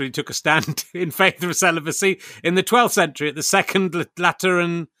definitively took a stand in favour of celibacy. In the 12th century, at the Second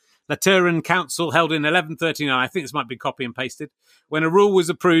Lateran Council held in 1139, I think this might be copy and pasted, when a rule was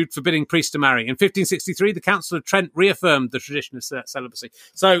approved forbidding priests to marry. In 1563, the Council of Trent reaffirmed the tradition of celibacy.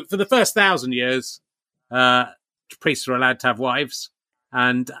 So for the first 1,000 years, priests were allowed to have wives.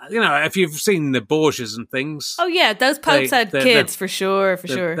 And, if you've seen the Borgias and things. Oh, yeah, those popes had kids, for sure.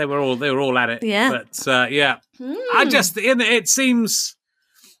 They were all at it. Yeah. But, yeah. It seems...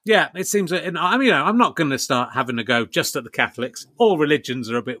 Yeah, it seems. I'm not going to start having a go just at the Catholics. All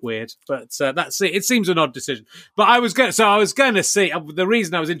religions are a bit weird, but that's it. It seems an odd decision. But I was going to see. The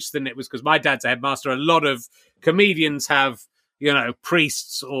reason I was interested in it was because my dad's a headmaster. A lot of comedians have,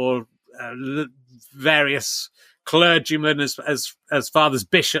 priests or various clergymen as fathers,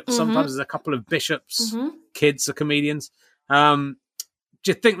 bishops. Mm-hmm. Sometimes there's a couple of bishops. Mm-hmm. Kids are comedians.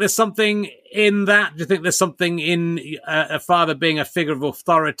 you think there's something in that? Do you think there's something in a father being a figure of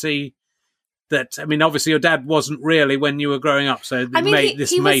authority? That, I mean, obviously your dad wasn't really when you were growing up, so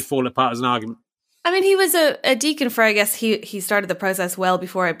this may fall apart as an argument. I mean, he was a deacon for, I guess he started the process well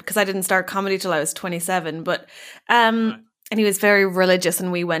before because I didn't start comedy till I was 27, but right. And he was very religious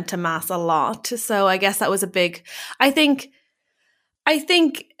and we went to mass a lot. So I guess that was a big, I think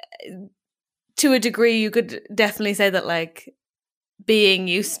to a degree you could definitely say that like being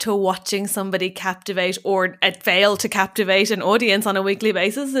used to watching somebody captivate or fail to captivate an audience on a weekly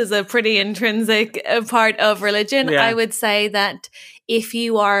basis is a pretty intrinsic part of religion. Yeah. I would say that if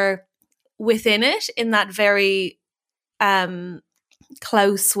you are within it in that very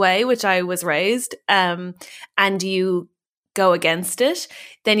close way, which I was raised, and you go against it,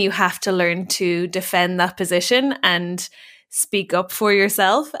 then you have to learn to defend that position and speak up for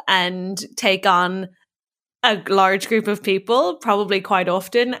yourself and take on a large group of people, probably quite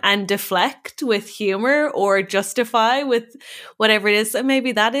often, and deflect with humor or justify with whatever it is. So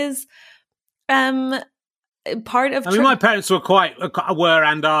maybe that is part of. I mean, my parents were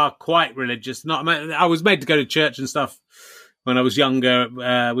and are quite religious. I was made to go to church and stuff when I was younger.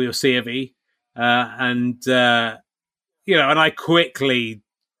 We were C of E, and I quickly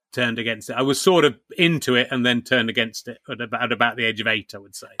turned against it. I was sort of into it and then turned against it at about the age of 8, I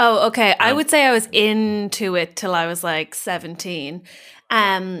would say. Oh, okay. I would say I was into it till I was like 17.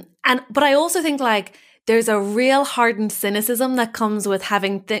 But I also think like there's a real hardened cynicism that comes with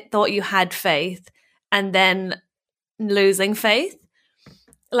having thought you had faith and then losing faith.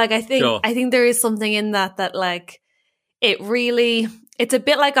 Like I think there is something in that like it's a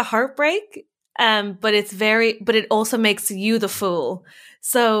bit like a heartbreak. But it also makes you the fool.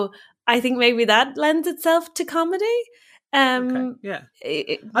 So I think maybe that lends itself to comedy. Okay. Yeah,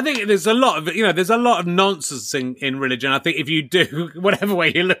 I think there's a lot of nonsense in religion. I think if you do whatever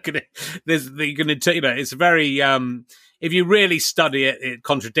way you look at it, you're going to it's very if you really study it, it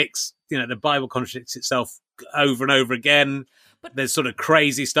contradicts. The Bible contradicts itself over and over again. But there's sort of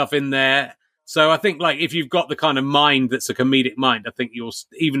crazy stuff in there. So I think, like, if you've got the kind of mind that's a comedic mind, I think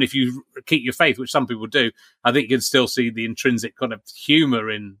even if you keep your faith, which some people do, I think you can still see the intrinsic kind of humour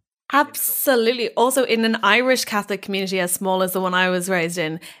in. Absolutely. Also, in an Irish Catholic community as small as the one I was raised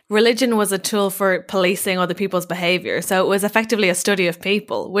in, religion was a tool for policing other people's behaviour. So it was effectively a study of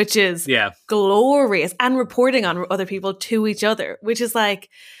people, which is glorious, and reporting on other people to each other, which is like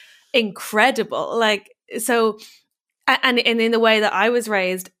incredible. Like, so, and in the way that I was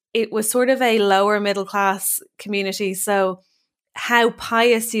raised, it was sort of a lower middle class community. So how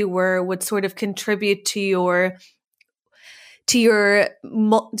pious you were would sort of contribute to your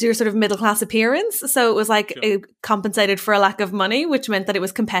sort of middle class appearance. So it was like it compensated for a lack of money, which meant that it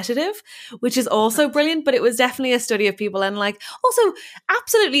was competitive, which is also brilliant. But it was definitely a study of people. And like also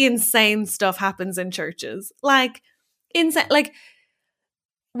absolutely insane stuff happens in churches. Like insane, like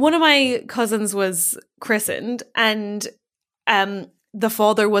one of my cousins was christened and the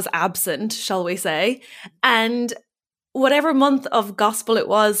father was absent, shall we say, and whatever month of gospel it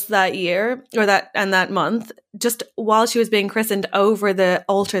was that year or that month, just while she was being christened, over the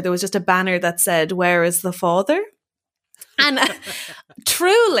altar there was just a banner that said, "Where is the father?" And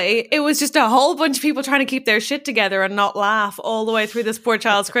truly, it was just a whole bunch of people trying to keep their shit together and not laugh all the way through this poor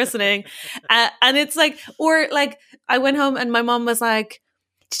child's christening. And it's like, or like, I went home and my mom was like,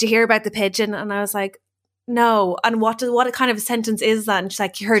 "Did you hear about the pigeon?" And I was like, "No." "And what kind of a sentence is that?" And she's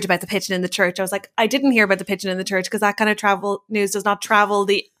like, "You heard about the pigeon in the church." I was like, "I didn't hear about the pigeon in the church because that kind of news does not travel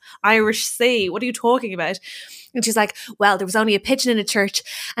the Irish Sea. What are you talking about?" And she's like, "Well, there was only a pigeon in a church."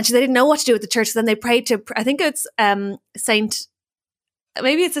 And they didn't know what to do with the church. So then they prayed to, I think it's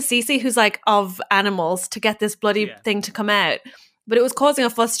maybe it's Assisi who's like of animals, to get this bloody thing to come out. But it was causing a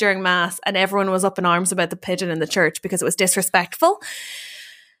fuss during mass and everyone was up in arms about the pigeon in the church because it was disrespectful.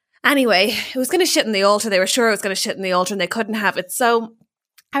 Anyway, it was going to shit in the altar. They were sure it was going to shit in the altar and they couldn't have it. So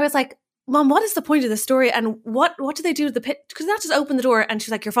I was like, "Mom, what is the point of the story? And what do they do to the pit? Because not just open the door." And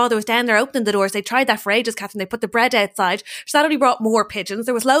she's like, "Your father was down there opening the doors. They tried that for ages, Catherine. They put the bread outside." So that only brought more pigeons.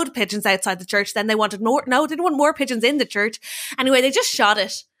 There was loads of pigeons outside the church. Then they wanted more. No, they didn't want more pigeons in the church. Anyway, they just shot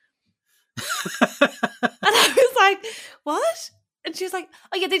it. And I was like, "What?" And she was like,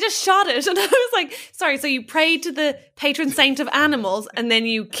 "Oh yeah, they just shot it." And I was like, "Sorry, so you prayed to the patron saint of animals and then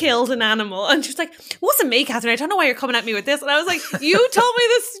you killed an animal?" And she was like, "It wasn't me, Catherine. I don't know why you're coming at me with this." And I was like, "You told me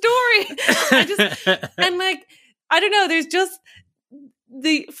this story." And like, I don't know, there's just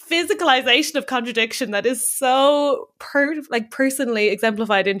the physicalization of contradiction that is so personally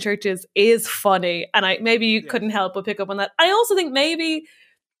exemplified in churches is funny. And maybe you couldn't help but pick up on that. I also think maybe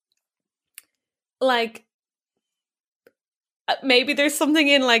like, maybe there's something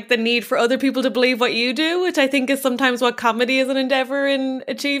in like the need for other people to believe what you do, which I think is sometimes what comedy is an endeavor in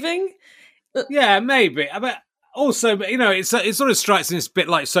achieving. Yeah, maybe. But also, it sort of strikes me as a bit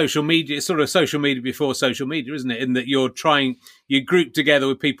like social media. It's sort of social media before social media, isn't it? In that you group together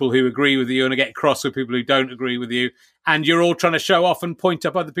with people who agree with you and get cross with people who don't agree with you. And you're all trying to show off and point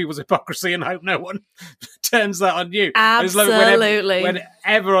up other people's hypocrisy and hope no one turns that on you. Absolutely.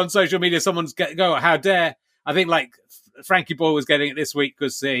 Whenever on social media someone's go, how dare. I think like Frankie Boyle was getting it this week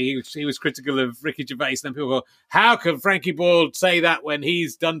because he was critical of Ricky Gervais. And then people go, how can Frankie Boyle say that when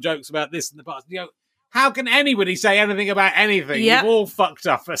he's done jokes about this in the past? How can anybody say anything about anything? Yep. You've all fucked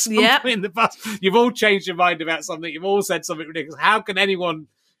up at some point in the past. You've all changed your mind about something. You've all said something ridiculous. How can anyone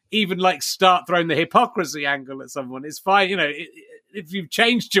even like start throwing the hypocrisy angle at someone? It's fine, if you've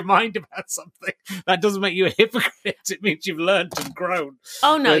changed your mind about something, that doesn't make you a hypocrite. It means you've learned and grown.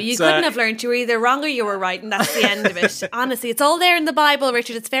 Oh no, you couldn't have learned. You were either wrong or you were right, and that's the end of it. Honestly, it's all there in the Bible,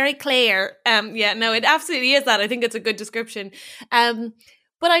 Richard. It's very clear. It absolutely is that. I think it's a good description. But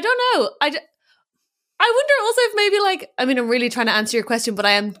I don't know. I wonder also if maybe I'm really trying to answer your question, but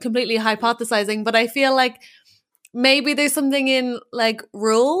I am completely hypothesizing. But I feel like maybe there's something in like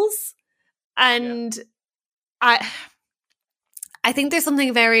rules, and I think there's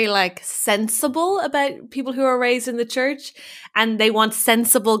something very like sensible about people who are raised in the church, and they want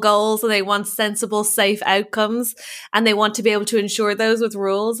sensible goals and they want sensible, safe outcomes, and they want to be able to ensure those with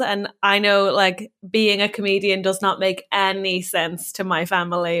rules. And I know like being a comedian does not make any sense to my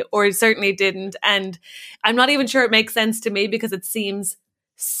family, or it certainly didn't. And I'm not even sure it makes sense to me because it seems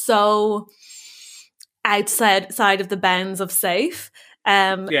so outside of the bounds of safe.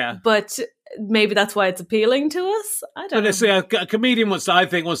 But maybe that's why it's appealing to us. I don't know. A comedian wants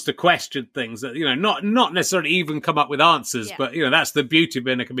to question things that, not necessarily even come up with answers, but that's the beauty of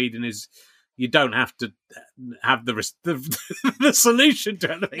being a comedian is you don't have to have the solution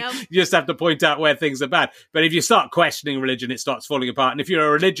to anything. Nope. You just have to point out where things are bad. But if you start questioning religion, it starts falling apart. And if you're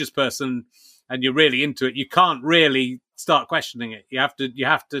a religious person and you're really into it, you can't really start questioning it. You have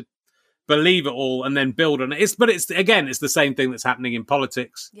to believe it all and then build on it. It's the same thing that's happening in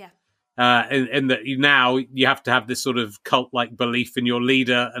politics. Yeah. In that you have to have this sort of cult-like belief in your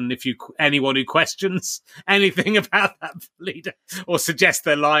leader, and if anyone who questions anything about that leader or suggests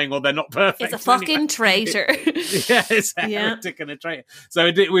they're lying or they're not perfect, it's a fucking traitor. It's a heretic and a traitor.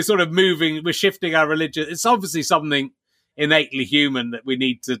 So we're sort of we're shifting our religion. It's obviously something innately human that we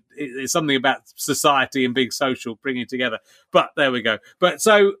need to. It's something about society and being social, bringing together. But there we go. But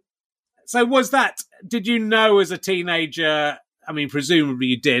so was that? Did you know as a teenager? I mean, presumably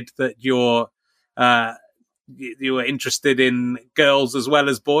you did, that you were interested in girls as well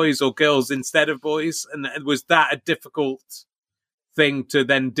as boys, or girls instead of boys, and was that a difficult thing to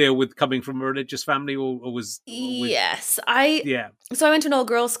then deal with coming from a religious family, or was yes, So I went to an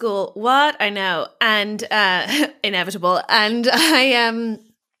all-girls school. What I know, and inevitable, and I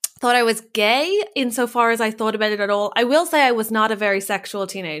thought I was gay insofar as I thought about it at all. I will say I was not a very sexual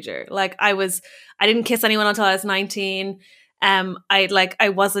teenager. Like I didn't kiss anyone until I was 19. I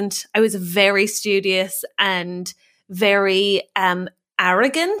was very studious and very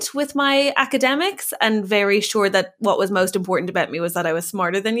arrogant with my academics, and very sure that what was most important about me was that I was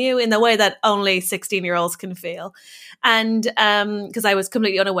smarter than you, in the way that only 16-year-olds can feel. And because I was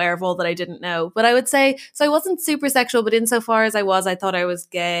completely unaware of all that I didn't know. But I would say, so I wasn't super sexual, but insofar as I thought I was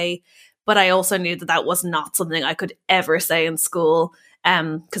gay. But I also knew that was not something I could ever say in school,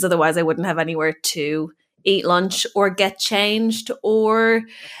 because otherwise I wouldn't have anywhere to eat lunch or get changed or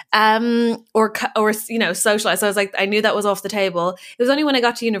socialize. So I was like, I knew that was off the table. It was only when I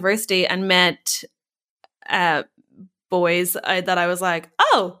got to university and met boys that I was like,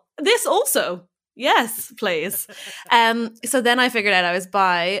 oh, this also, yes, please. So then I figured out I was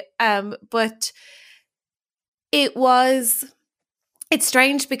bi, but it's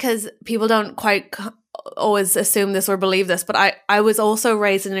strange because people don't quite always assume this or believe this, but I was also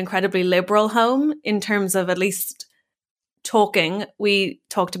raised in an incredibly liberal home in terms of at least talking. We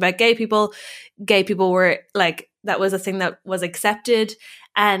talked about gay people. Gay people were like, that was a thing that was accepted,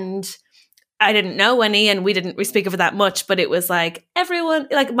 and I didn't know any, and we speak of it that much, but it was like everyone,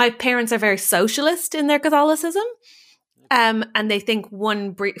 like my parents are very socialist in their Catholicism, and they think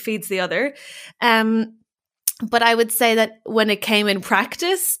one feeds the other. But I would say that when it came in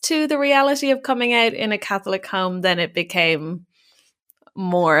practice to the reality of coming out in a Catholic home, then it became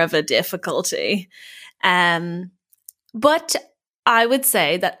more of a difficulty. But I would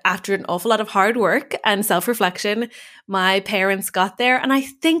say that after an awful lot of hard work and self-reflection, my parents got there. And I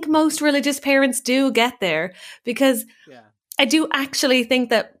think most religious parents do get there, because I do actually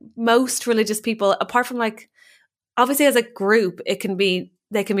think that most religious people, apart from like, obviously as a group, they can be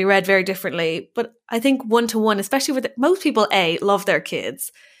read very differently. But I think one-to-one, especially with most people, A, love their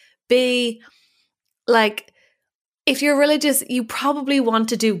kids. B, like, if you're religious, you probably want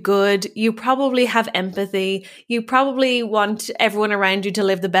to do good. You probably have empathy. You probably want everyone around you to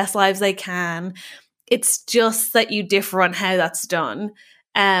live the best lives they can. It's just that you differ on how that's done.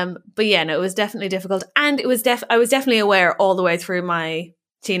 But yeah, no, it was definitely difficult. And it was I was definitely aware all the way through my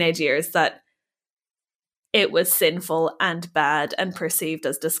teenage years that it was sinful and bad and perceived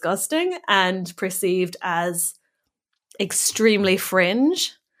as disgusting and perceived as extremely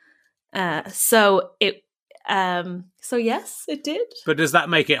fringe. So yes, it did. But does that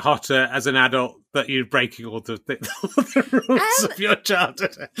make it hotter as an adult that you're breaking all the rules of your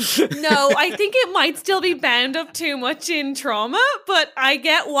childhood? No, I think it might still be bound up too much in trauma, but I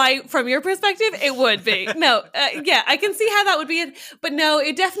get why, from your perspective, it would be. No, yeah, I can see how that would be it. But no,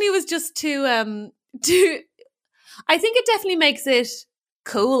 it definitely was just to I think it definitely makes it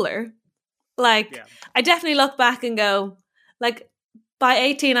cooler. Like, yeah. I definitely look back and go, like, by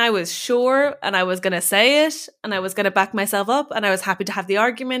 18, I was sure, and I was going to say it, and I was going to back myself up, and I was happy to have the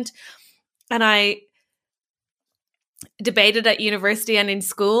argument. And I debated at university and in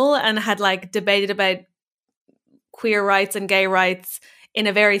school, and had like debated about queer rights and gay rights in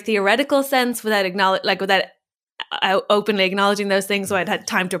a very theoretical sense, without openly acknowledging those things. So I'd had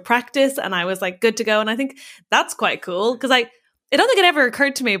time to practice, and I was like good to go. And I think that's quite cool, because I don't think it ever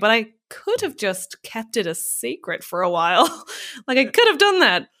occurred to me, but I could have just kept it a secret for a while. Like, I could have done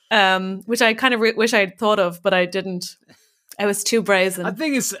that, which I kind of wish I'd thought of, but I didn't. I was too brazen. I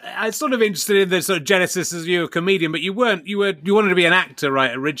think I'm sort of interested in the sort of genesis as you a comedian, but you wanted to be an actor,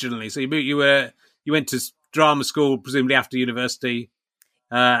 right, originally. So you went to drama school, presumably after university,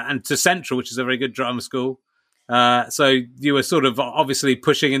 and to Central, which is a very good drama school. So you were sort of obviously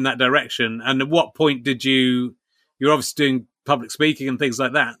pushing in that direction. And at what point did you're obviously doing public speaking and things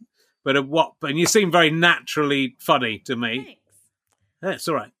like that, but and you seem very naturally funny to me. Thanks. That's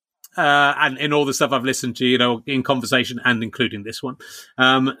all right. And in all the stuff I've listened to, in conversation and including this one,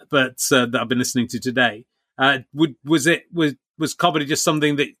 but that I've been listening to today, was comedy just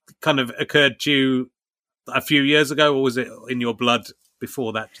something that kind of occurred to you a few years ago, or was it in your blood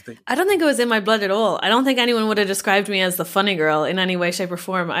before that, do you think? I don't think it was in my blood at all. I don't think anyone would have described me as the funny girl in any way, shape, or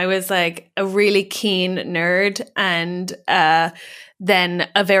form. I was like a really keen nerd, and then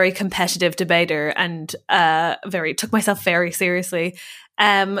a very competitive debater, and took myself very seriously.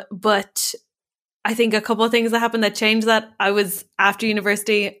 But I think a couple of things that happened that changed that. I was, after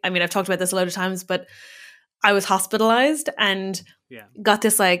university, I mean, I've talked about this a load of times, but I was hospitalized and got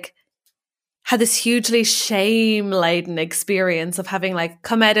this had this hugely shame-laden experience of having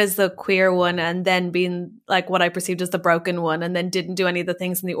come out as the queer one, and then being what I perceived as the broken one, and then didn't do any of the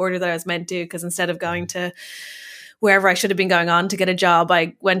things in the order that I was meant to, because instead of going to wherever I should have been going on to get a job,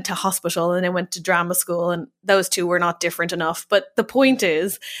 I went to hospital and I went to drama school, and those two were not different enough. But the point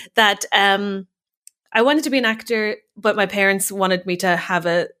is that I wanted to be an actor, but my parents wanted me to have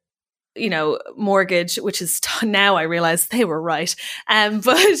a mortgage, which is now I realize they were right.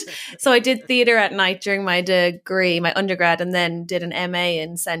 But so I did theatre at night during my degree, my undergrad, and then did an MA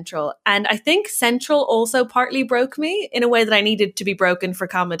in Central. And I think Central also partly broke me in a way that I needed to be broken for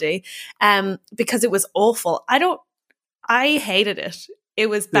comedy, because it was awful. I hated it. It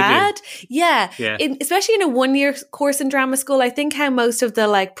was bad. Yeah. Especially in a 1-year course in drama school. I think how most of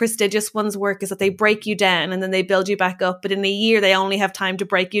the prestigious ones work is that they break you down and then they build you back up. But in a year, they only have time to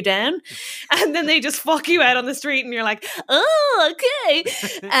break you down. And then they just fuck you out on the street and you're like, oh, okay.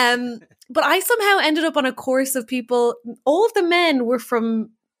 But I somehow ended up on a course of people. All of the men were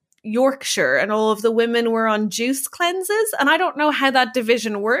from Yorkshire and all of the women were on juice cleanses. And I don't know how that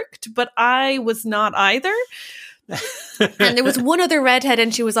division worked, but I was not either. And there was one other redhead,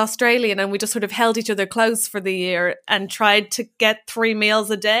 and she was Australian, and we just sort of held each other close for the year and tried to get 3 meals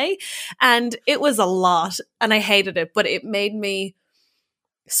a day, and it was a lot, and I hated it, but it made me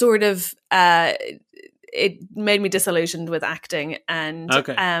sort of it made me disillusioned with acting, and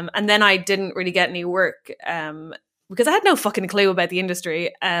and then I didn't really get any work because I had no fucking clue about the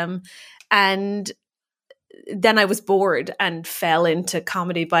industry, and then I was bored and fell into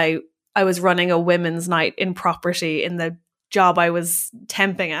comedy I was running a women's night in property in the job I was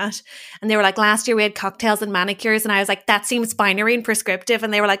temping at. And they were like, last year we had cocktails and manicures. And I was like, that seems binary and prescriptive.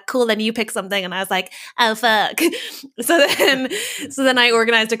 And they were like, cool, then you pick something. And I was like, oh, fuck. So then I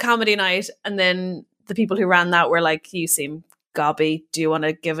organized a comedy night. And then the people who ran that were like, you seem gobby. Do you want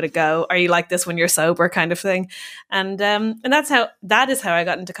to give it a go? Are you like this when you're sober, kind of thing? And that is how I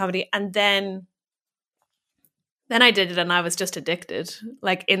got into comedy. And then I did it, and I was just addicted,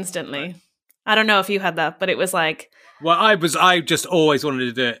 instantly. I don't know if you had that, but it was like... Well, I just always wanted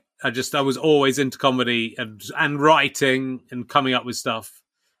to do it. I was always into comedy and writing and coming up with stuff.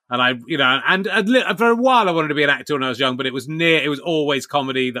 And for a while I wanted to be an actor when I was young, but it was always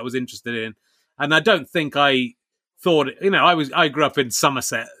comedy that I was interested in. And I don't think I thought, I grew up in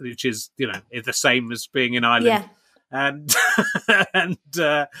Somerset, which is, it's the same as being in Ireland. Yeah. And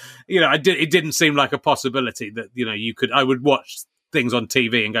it didn't seem like a possibility that I would watch things on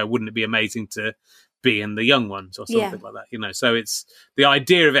TV and go, wouldn't it be amazing to be in The Young Ones or something like that? So it's the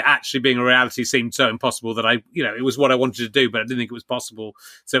idea of it actually being a reality seemed so impossible that it was what I wanted to do, but I didn't think it was possible.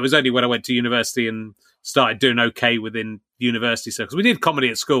 So it was only when I went to university and started doing okay within university circles. We did comedy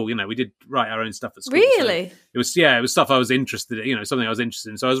at school, we did write our own stuff at school. Really? So it was stuff I was interested in, something I was interested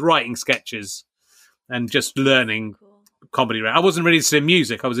in. So I was writing sketches and just learning comedy. I wasn't really interested in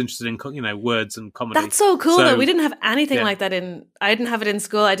music. I was interested in, words and comedy. That's so cool, though. We didn't have anything like that I didn't have it in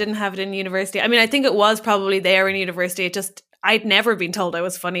school. I didn't have it in university. I mean, I think it was probably there in university. It just, I'd never been told I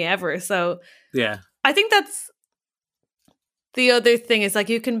was funny ever. So yeah, I think that's the other thing is like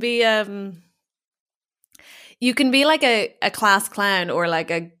you can be like a class clown or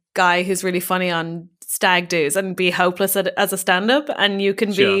like a guy who's really funny on stag do's and be hopeless as a stand-up, and you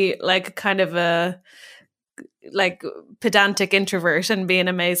can be like kind of a like pedantic introvert and be an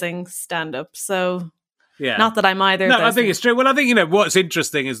amazing stand-up. So not that I'm either. No, I think it's true. Well, I think what's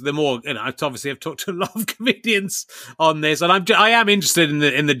interesting is the more I've talked to a lot of comedians on this, and I am interested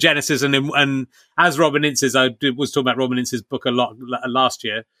in the genesis and as Robin Ince's, I was talking about Robin Ince's book a lot last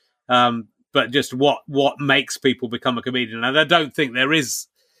year, but just what makes people become a comedian, and I don't think there is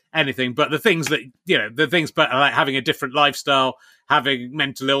anything but the things that but like having a different lifestyle, having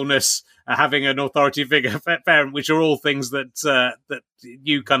mental illness, having an authority figure parent, which are all things that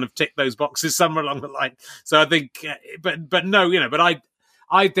you kind of tick those boxes somewhere along the line. So I think, but no, but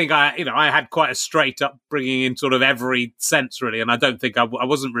I think I had quite a straight upbringing in sort of every sense, really, and I don't think I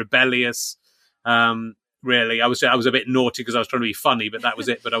wasn't rebellious. Really, I was a bit naughty because I was trying to be funny, but that was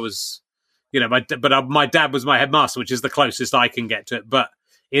it. But I was, my dad was my headmaster, which is the closest I can get to it. But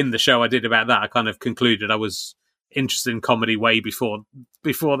in the show I did about that, I kind of concluded I was interested in comedy way before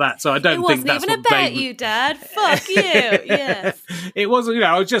that. So I don't think that's even about you, Dad. Fuck you. Yes. It wasn't.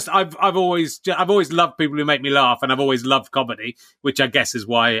 I've always loved people who make me laugh, and I've always loved comedy, which I guess is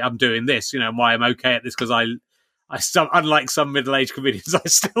why I'm doing this. And why I'm okay at this, because I still, unlike some middle-aged comedians, I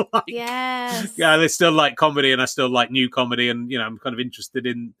still like. Yes. Yeah, they still like comedy, and I still like new comedy, and I'm kind of interested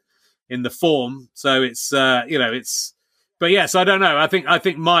in the form. So it's it's. But yes, I don't know. I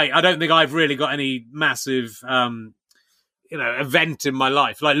don't think I've really got any massive, event in my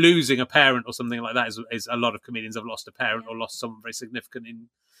life, like losing a parent or something like that. Is a lot of comedians have lost a parent or lost someone very significant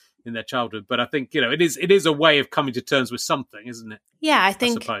in their childhood. But I think it is a way of coming to terms with something, isn't it? Yeah, I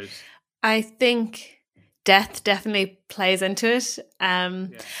suppose. I think death definitely plays into it.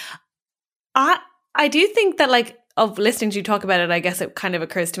 I do think that like. Of listening to you talk about it, I guess it kind of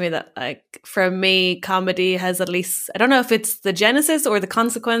occurs to me that like for me, comedy has at least, I don't know if it's the genesis or the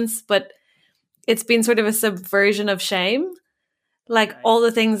consequence, but it's been sort of a subversion of shame. Like all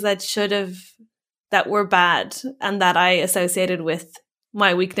the things that were bad and that I associated with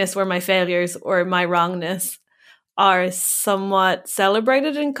my weakness or my failures or my wrongness are somewhat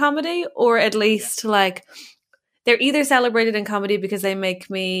celebrated in comedy, or at least like they're either celebrated in comedy because they make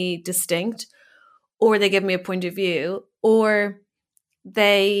me distinct, or they give me a point of view, or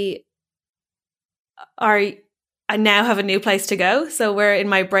I now have a new place to go. So where in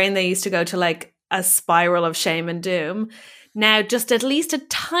my brain they used to go to like a spiral of shame and doom, now just at least a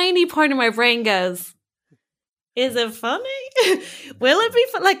tiny part of my brain goes, is it funny? Will it be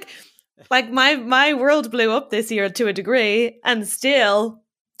fun? Like my world blew up this year to a degree, and still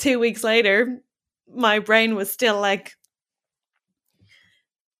 2 weeks later, my brain was still like,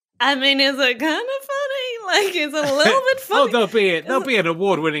 I mean, is it kind of funny? Like, is it a little bit funny? There'll be an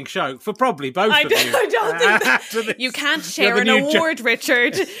award-winning show for probably both of you. I don't think you can't share an award,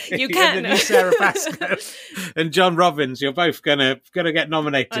 Richard. You can't. The new Sarah Pascoe and John Robbins. You're both gonna get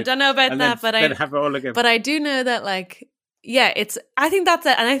nominated. I don't know about that, but then have it all again. But I do know that, like, yeah, I think that's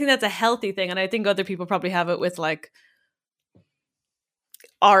a healthy thing, and I think other people probably have it with like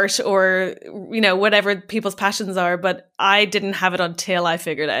art or whatever people's passions are, but I didn't have it until I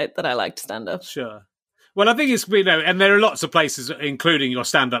figured out that I liked stand-up. Sure. Well, I think it's and there are lots of places, including your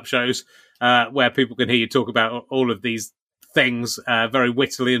stand-up shows, where people can hear you talk about all of these things very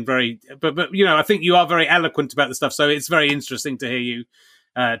wittily and very. But I think you are very eloquent about the stuff, so it's very interesting to hear you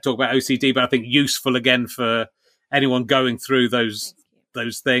talk about OCD. But I think useful again for anyone going through those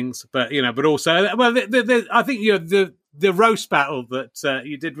things. But but also, well, I think the roast battle that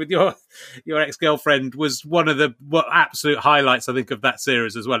you did with your ex-girlfriend was one of the absolute highlights, I think, of that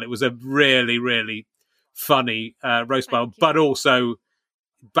series as well. It was a really, really funny roast battle, but also,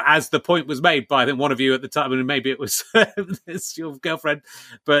 but as the point was made by, I think, one of you at the time, and maybe it was it's your girlfriend,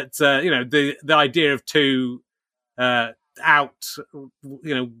 but the idea of two out,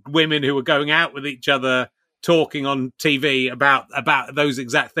 women who were going out with each other, talking on TV about those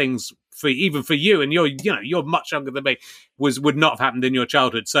exact things, for you, and you're much younger than me, would not have happened in your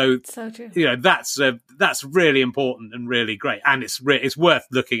childhood. So true. That's really important and really great, and it's worth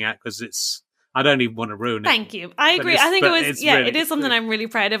looking at, because it's, I don't even want to ruin it. Thank you. I agree. I think it is something I'm really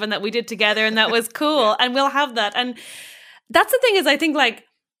proud of, and that we did together, and that was cool. Yeah. And we'll have that. And that's the thing, is I think, like,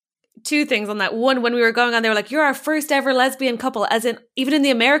 two things on that. One, when we were going on, they were like, "You're our first ever lesbian couple," as in even in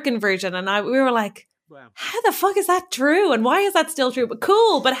the American version. And we were like, wow, how the fuck is that true? And why is that still true? But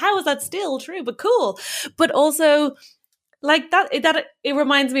cool. But how is that still true? But cool. But also, like, that it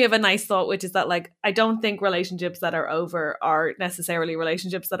reminds me of a nice thought, which is that, like, I don't think relationships that are over are necessarily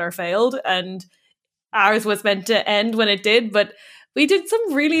relationships that are failed, and ours was meant to end when it did, but we did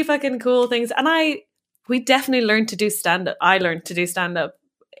some really fucking cool things, and we definitely learned to do stand-up. I learned to do stand-up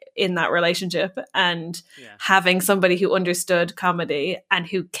in that relationship, and having somebody who understood comedy and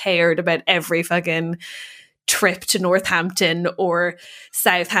who cared about every fucking trip to Northampton or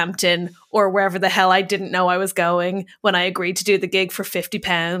Southampton or wherever the hell I didn't know I was going when I agreed to do the gig for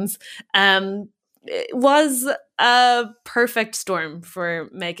 £50, it was a perfect storm for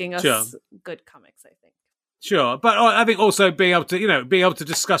making us good comics, I think. Sure, but I think also being able to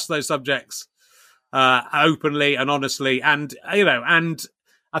discuss those subjects openly and honestly, and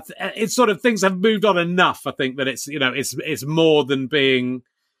it's sort of, things have moved on enough, I think, that it's more than being,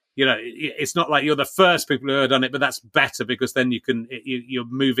 it's not like you're the first people who have done it, but that's better, because then you're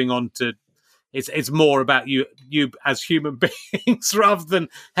moving on to, it's more about you as human beings, rather than,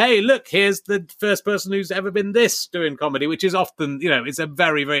 hey, look, here's the first person who's ever been this doing comedy, which is often, it's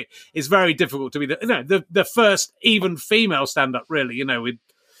very difficult to be the first even female stand-up, really, with,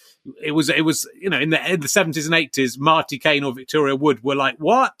 it was in the 70s and 80s, Marty Kane or Victoria Wood were like,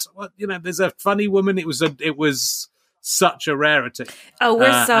 what there's a funny woman. It was such a rarity. Oh,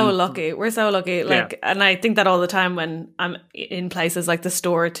 we're lucky. We're so lucky. Like, and I think that all the time when I'm in places like the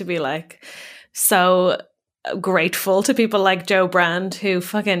store, to be like so grateful to people like Joe Brand, who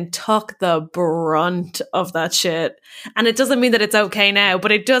fucking took the brunt of that shit. And it doesn't mean that it's okay now,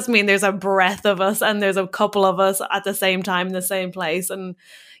 but it does mean there's a breadth of us, and there's a couple of us at the same time in the same place. And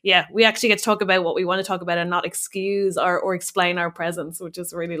yeah, we actually get to talk about what we want to talk about and not excuse or explain our presence, which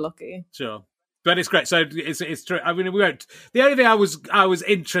is really lucky. Sure. But it's great. So it's true. I mean, we won't. The only thing I was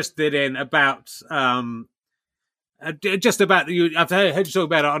interested in about just about you. I've heard you talk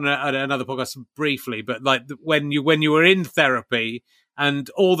about it on another podcast briefly, but like when you were in therapy and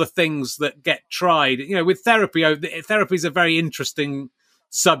all the things that get tried, with therapy. Therapy is a very interesting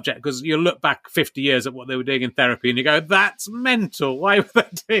subject, because you look back 50 years at what they were doing in therapy and you go, that's mental. Why were they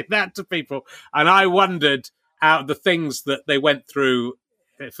doing that to people? And I wondered, out of the things that they went through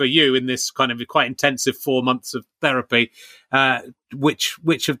for you in this kind of quite intensive 4 months of therapy,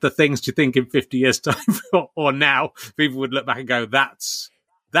 which of the things do you think in 50 years time or now people would look back and go,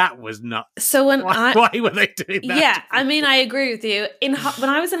 that was nuts? So why were they doing that? Yeah, I mean, I agree with you. When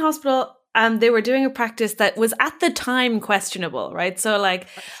I was in hospital, they were doing a practice that was at the time questionable, right? So like,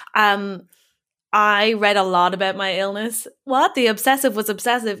 I read a lot about my illness. What? The obsessive was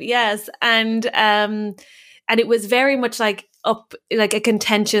obsessive, yes. And it was very much like a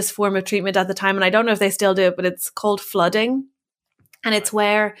contentious form of treatment at the time. And I don't know if they still do it, but it's called flooding. And it's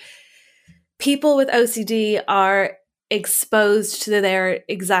where people with OCD are exposed to their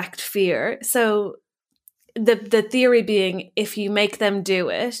exact fear. So the theory being, if you make them do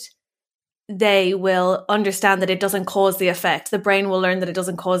it, they will understand that it doesn't cause the effect. The brain will learn that it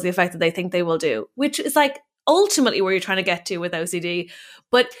doesn't cause the effect that they think they will do, which is like ultimately where you're trying to get to with OCD,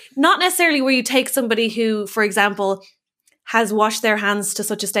 but not necessarily where you take somebody who, for example, has washed their hands to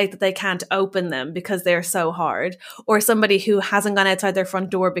such a state that they can't open them because they're so hard, or somebody who hasn't gone outside their front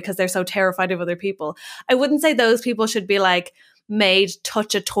door because they're so terrified of other people. I wouldn't say those people should be like made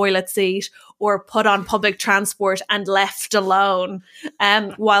touch a toilet seat or put on public transport and left alone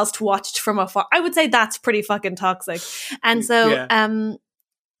whilst watched from afar. I would say that's pretty fucking toxic. And so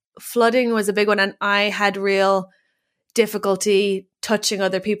flooding was a big one, and I had real difficulty touching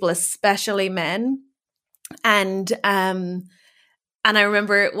other people, especially men. And I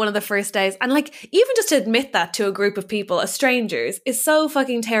remember one of the first days, and like even just to admit that to a group of people, as strangers, is so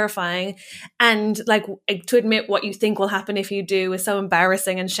fucking terrifying. And like to admit what you think will happen if you do is so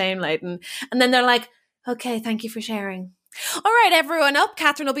embarrassing and shame laden. And then they're like, Okay, thank you for sharing. All right, everyone up.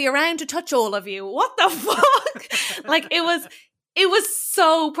 Catherine will be around to touch all of you. What the fuck? Like, it was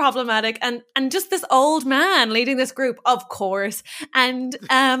so problematic, and just this old man leading this group, of course. And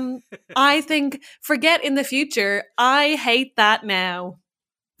I think, forget in the future. I hate that now.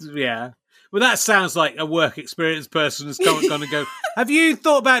 Yeah. Well, that sounds like a work experience person is going to go, have you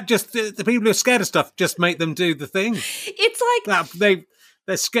thought about just the people who are scared of stuff, just make them do the thing? It's like...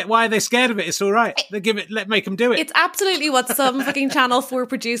 They're scared. Why are they scared of it? It's all right. Make them do it. It's absolutely what some fucking Channel 4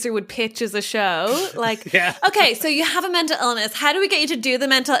 producer would pitch as a show. Like, yeah. Okay, so you have a mental illness. How do we get you to do the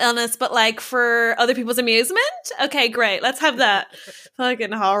mental illness, but like for other people's amusement? Okay, great. Let's have that.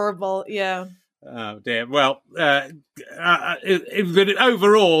 Fucking horrible. Yeah. Oh dear. Well,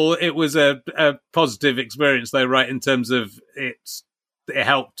 overall, it was a positive experience, though, right? In terms of it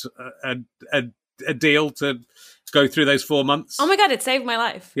helped a deal to go through those 4 months. Oh my God, it saved my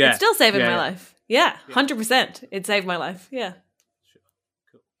life. Yeah. It's still saving my life. Yeah, 100%. It saved my life. Yeah.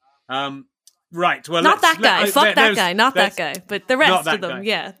 Sure. Cool. Right. Well, not that guy. Fuck that guy. Not that guy. But the rest of them. Guy.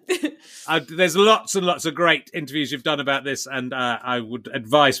 Yeah. There's lots and lots of great interviews you've done about this, and I would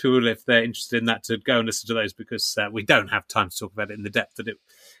advise people, if they're interested in that, to go and listen to those, because we don't have time to talk about it in the depth that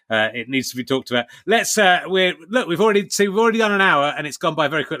it needs to be talked about. Let's we've already done an hour, and it's gone by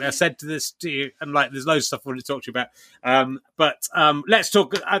very quickly. I said this to you, and like there's loads of stuff I want to talk to you about. But let's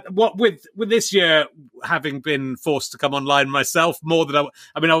talk what with this year having been forced to come online myself more than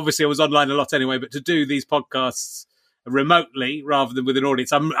I mean, obviously I was online a lot anyway, but to do these podcasts remotely rather than with an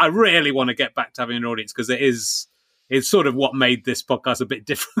audience, I really want to get back to having an audience, because it's sort of what made this podcast a bit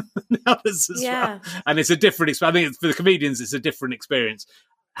different than others as well. And it's a different experience. I think for the comedians, it's a different experience.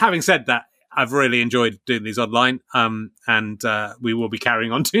 Having said that, I've really enjoyed doing these online, and we will be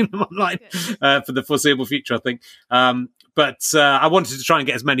carrying on doing them online for the foreseeable future, I think. But I wanted to try and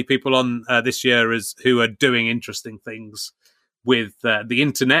get as many people on this year as who are doing interesting things with the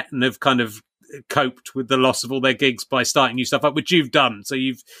internet and have kind of coped with the loss of all their gigs by starting new stuff up, which you've done. So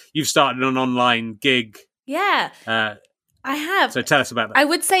you've started an online gig. Yeah. I have. So tell us about that. I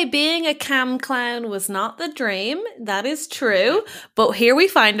would say being a cam clown was not the dream. That is true. But here we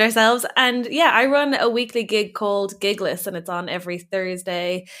find ourselves. And yeah, I run a weekly gig called Gigless, and it's on every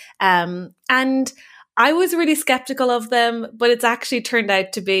Thursday. And I was really skeptical of them, but it's actually turned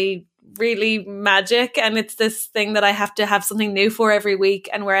out to be really magic. And it's this thing that I have to have something new for every week,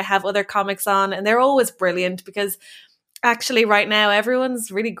 and where I have other comics on, and they're always brilliant, because actually right now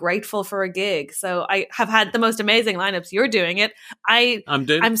everyone's really grateful for a gig. So I have had the most amazing lineups. You're doing it.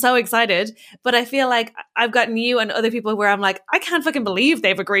 I'm so excited, but I feel like I've gotten you and other people where I'm like, I can't fucking believe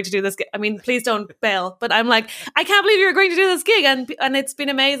they've agreed to do this. I mean, please don't bail, but I'm like, I can't believe you're agreeing to do this gig. And it's been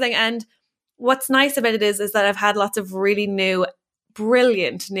amazing. And what's nice about it is that I've had lots of really new,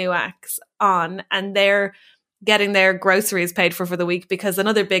 brilliant new acts on, and they're getting their groceries paid for the week because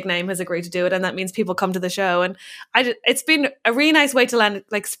another big name has agreed to do it, and that means people come to the show. And it's been a really nice way to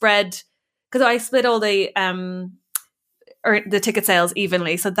spread, because I split all the ticket sales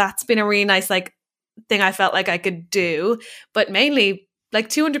evenly, so that's been a really nice thing I felt like I could do. But mainly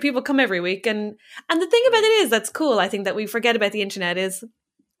 200 people come every week, and the thing about it is that's cool. I think that we forget about the internet is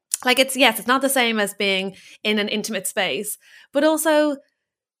it's not the same as being in an intimate space, but also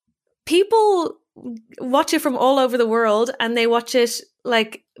people watch it from all over the world, and they watch it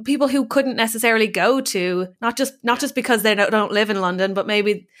people who couldn't necessarily go to, not just because they don't live in London, but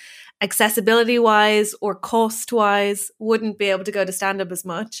maybe accessibility wise or cost wise wouldn't be able to go to stand up as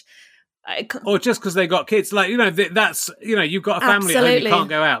much, or just because they got kids. That's you've got a family at home, you can't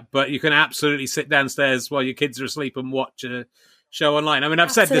go out, but you can absolutely sit downstairs while your kids are asleep and watch a show online. I mean,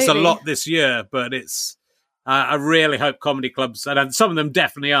 I've said this a lot this year, but it's I really hope comedy clubs, and some of them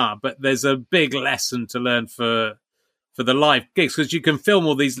definitely are, but there's a big lesson to learn for the live gigs, because you can film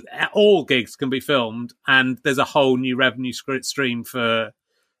all gigs can be filmed, and there's a whole new revenue stream for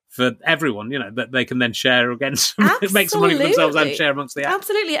everyone, that they can then share against, make some money for themselves and share amongst the acts.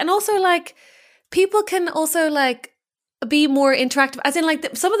 Absolutely. And also people can also be more interactive, as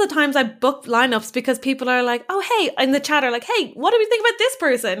in some of the times I book lineups because people are like, oh hey, in the chat are like, hey, what do we think about this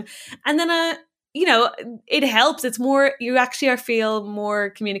person? And then it helps. It's more, you actually feel more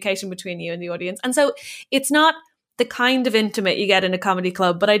communication between you and the audience. And so it's not the kind of intimate you get in a comedy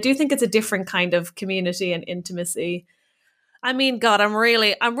club, but I do think it's a different kind of community and intimacy. I mean, God, I'm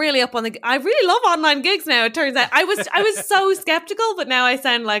really up on I really love online gigs now. It turns out I was so skeptical, but now I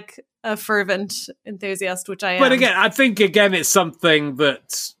sound like a fervent enthusiast, which I am. But again, I think it's something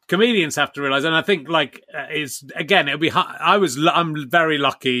that comedians have to realize, and I think it'll be. I'm very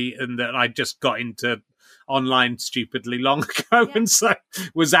lucky in that I just got into online stupidly long ago, and so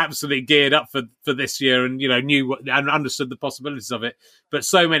was absolutely geared up for this year, and knew and understood the possibilities of it. But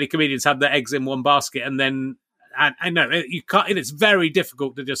so many comedians have their eggs in one basket, and then I know you can't. It's very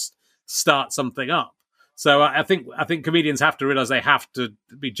difficult to just start something up. So I think comedians have to realize they have to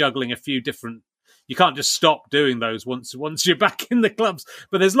be juggling a few different. You can't just stop doing those once you're back in the clubs.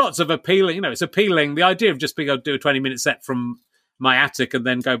 But there's lots of appealing. It's appealing. The idea of just being able to do a 20-minute set from my attic and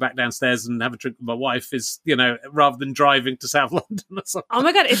then go back downstairs and have a drink with my wife is, rather than driving to South London or something. Oh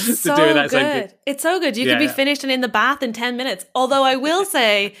my God, it's so good. It's so good. You could be finished and in the bath in 10 minutes. Although I will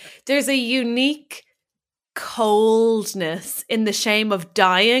say there's a unique coldness in the shame of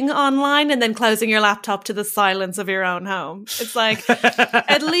dying online and then closing your laptop to the silence of your own home. It's like,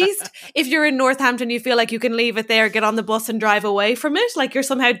 at least if you're in Northampton, you feel like you can leave it there, get on the bus and drive away from it. Like you're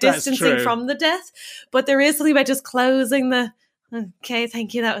somehow distancing from the death. But there is something about just closing the... Okay,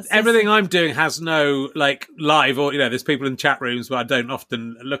 thank you. That was everything I'm doing has no live or there's people in chat rooms, but I don't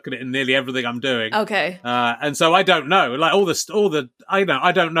often look at it in nearly everything I'm doing. Okay, and so I don't know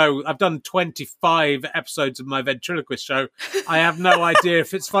I don't know. I've done 25 episodes of my ventriloquist show. I have no idea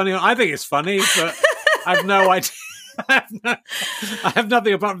if it's funny. I think it's funny, but I have no idea. I have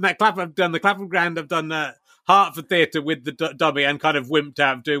nothing apart from that clap. I've done the Clapham Grand. I've done Hertford Theatre with the dummy and kind of wimped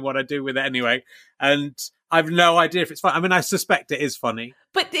out doing what I do with it anyway. And I've no idea if it's funny. I mean, I suspect it is funny,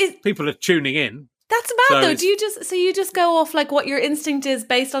 but people are tuning in. That's mad, though. Do you just go off like what your instinct is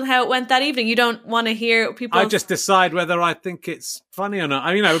based on how it went that evening? You don't want to hear people. I just decide whether I think it's funny or not.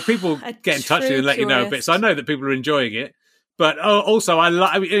 I mean, people get in touch with you and let you know a bit, so I know that people are enjoying it. But also,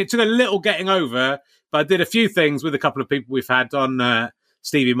 it took a little getting over. But I did a few things with a couple of people we've had on.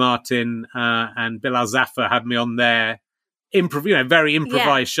 Stevie Martin and Bilal Zafar had me on their very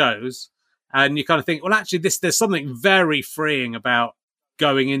improvised shows. And you kind of think, well, actually, there's something very freeing about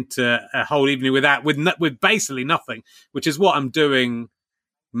going into a whole evening with basically nothing, which is what I'm doing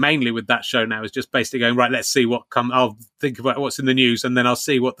mainly with that show now. Is just basically going, right, let's see what I'll think about what's in the news, and then I'll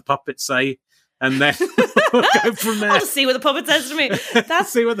see what the puppets say, and then we'll go from there. I'll see what the puppet says to me.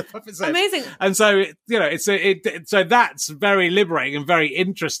 That's see what the puppet says. Amazing. And so so that's very liberating and very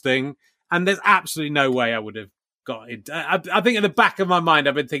interesting. And there's absolutely no way I would have got it. I think in the back of my mind,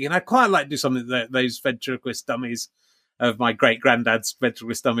 I've been thinking I'd quite like to do something that those ventriloquist dummies of my great granddad's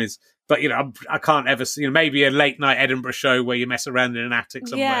ventriloquist dummies. But I can't ever see. Maybe a late night Edinburgh show where you mess around in an attic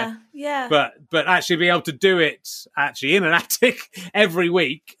somewhere. Yeah. But actually be able to do it actually in an attic every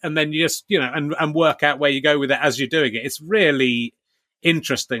week, and then you just and work out where you go with it as you're doing it. It's really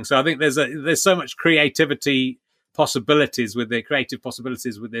interesting. So I think there's so much creative possibilities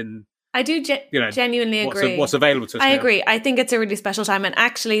within. I do genuinely agree. What's available to us I now. agree. I think it's a really special time. And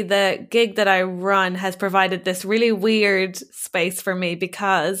actually, the gig that I run has provided this really weird space for me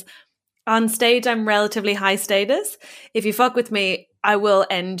because on stage, I'm relatively high status. If you fuck with me, I will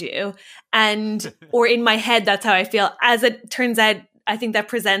end you. Or in my head, that's how I feel. As it turns out, I think that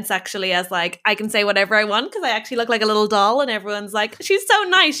presents actually as like, I can say whatever I want because I actually look like a little doll and everyone's like, she's so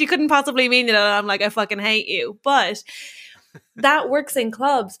nice. She couldn't possibly mean it. And I'm like, I fucking hate you. But that works in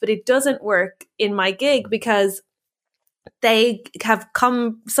clubs, but it doesn't work in my gig because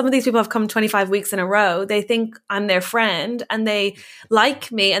some of these people have come 25 weeks in a row. They think I'm their friend and they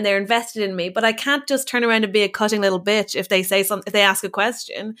like me and they're invested in me, but I can't just turn around and be a cutting little bitch if they say something, if they ask a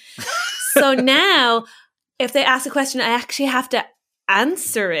question. So now if they ask a question, I actually have to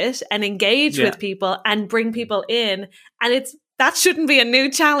answer it and engage with people and bring people in. And that shouldn't be a new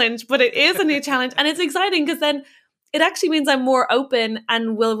challenge, but it is a new challenge. And it's exciting because then it actually means I'm more open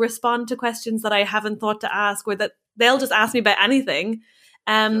and will respond to questions that I haven't thought to ask, or that they'll just ask me about anything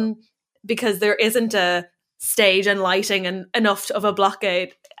because there isn't a stage and lighting and enough of a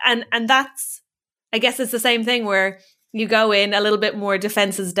blockade. And that's, I guess it's the same thing where you go in a little bit more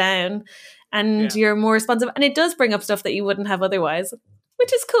defenses down and you're more responsive. And it does bring up stuff that you wouldn't have otherwise,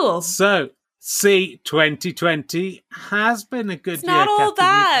 which is cool. So, 2020 has been a good year. It's not all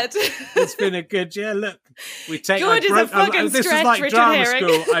bad. It's been a good year. Look, we take. Good is a fucking this stretch, is like Richard drama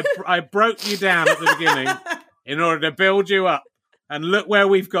Herring. school. I broke you down at the beginning in order to build you up, and look where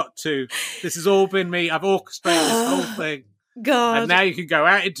we've got to. This has all been me. I've orchestrated this whole thing. God. And now you can go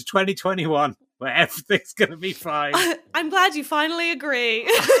out into 2021 where everything's going to be fine. I'm glad you finally agree.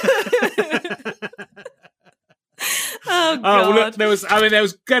 Oh, God. Well, look, there was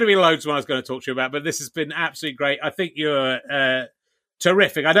going to be loads of what I was going to talk to you about, but this has been absolutely great. I think you're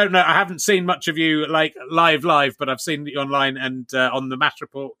terrific. I don't know. I haven't seen much of you like live, but I've seen you online and on the Match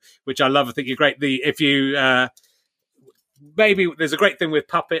Report, which I love. I think you're great. Maybe there's a great thing with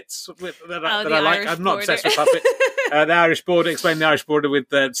puppets that I like. I'm not obsessed with puppets. The Irish Border, explain the Irish Border with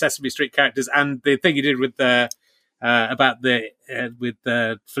the Sesame Street characters, and the thing you did with the with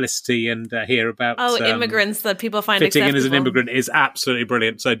Felicity and here about immigrants that people find fitting acceptable. in as an immigrant is absolutely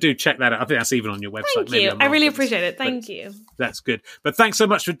brilliant. So do check that out. I think that's even on your website. Thank you. I really appreciate it. Thank you. That's good. But thanks so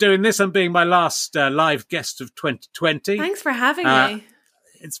much for doing this and being my last live guest of 2020. Thanks for having me.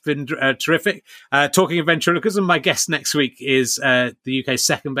 It's been terrific. Talking of ventriloquism, my guest next week is the UK's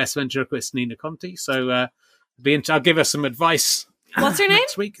second best ventriloquist, Nina Conti. So I'll give her some advice. What's her name?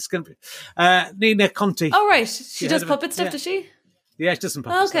 Next week it's going to be Nina Conti. Oh, right. She does puppet stuff, does she? Yeah, she does some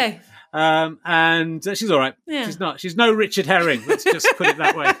puppet stuff. And she's all right. Yeah. She's no Richard Herring. Let's just put it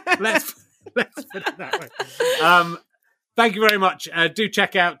that way. Let's put it that way. Thank you very much. Do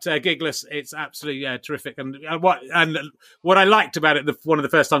check out Gigless. It's absolutely terrific. And what I liked about it, one of the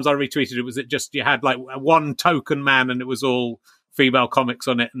first times I retweeted it, was that just you had like one token man, and it was all female comics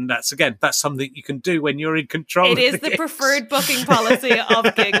on it, and that's something you can do when you're in control. It is the preferred booking policy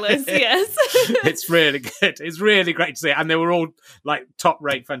of Gigless. Yes, it's really good. It's really great to see it, and they were all like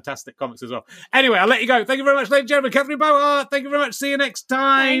top-rate, fantastic comics as well. Anyway, I'll let you go. Thank you very much, ladies and gentlemen. Catherine Bohart. Thank you very much. See you next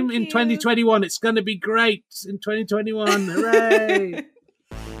time in 2021. It's going to be great in 2021. Hooray!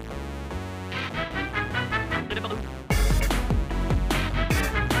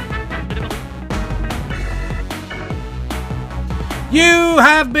 You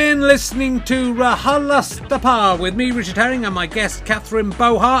have been listening to RHLSTP with me, Richard Herring, and my guest, Catherine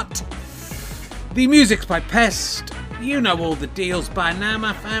Bohart. The music's by Pest. You know all the deals by now,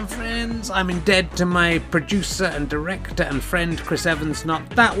 my fan friends. I'm indebted to my producer and director and friend, Chris Evans, not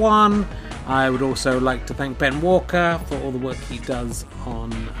that one. I would also like to thank Ben Walker for all the work he does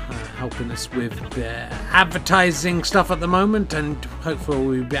on helping us with the advertising stuff at the moment, and hopefully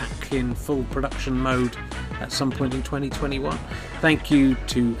we'll be back in full production mode at some point in 2021. Thank you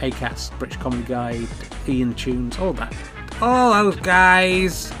to Acast, British Comedy Guide, Ian Tunes, all those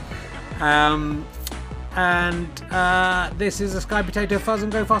guys. This is a Sky Potato Fuzz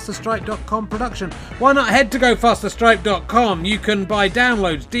and GoFasterStripe.com production. Why not head to GoFasterStripe.com? You can buy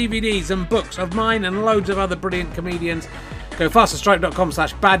downloads, DVDs and books of mine and loads of other brilliant comedians.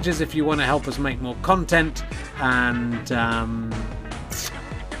 GoFasterStripe.com/badges if you want to help us make more content. And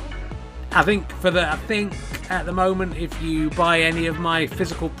I think at the moment, if you buy any of my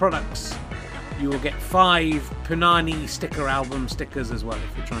physical products, you will get 5 Punani sticker album stickers as well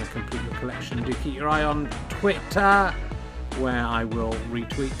if you're trying to complete your collection. Do keep your eye on Twitter, where I will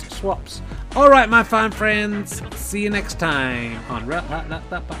retweet swaps. All right, my fine friends. See you next time on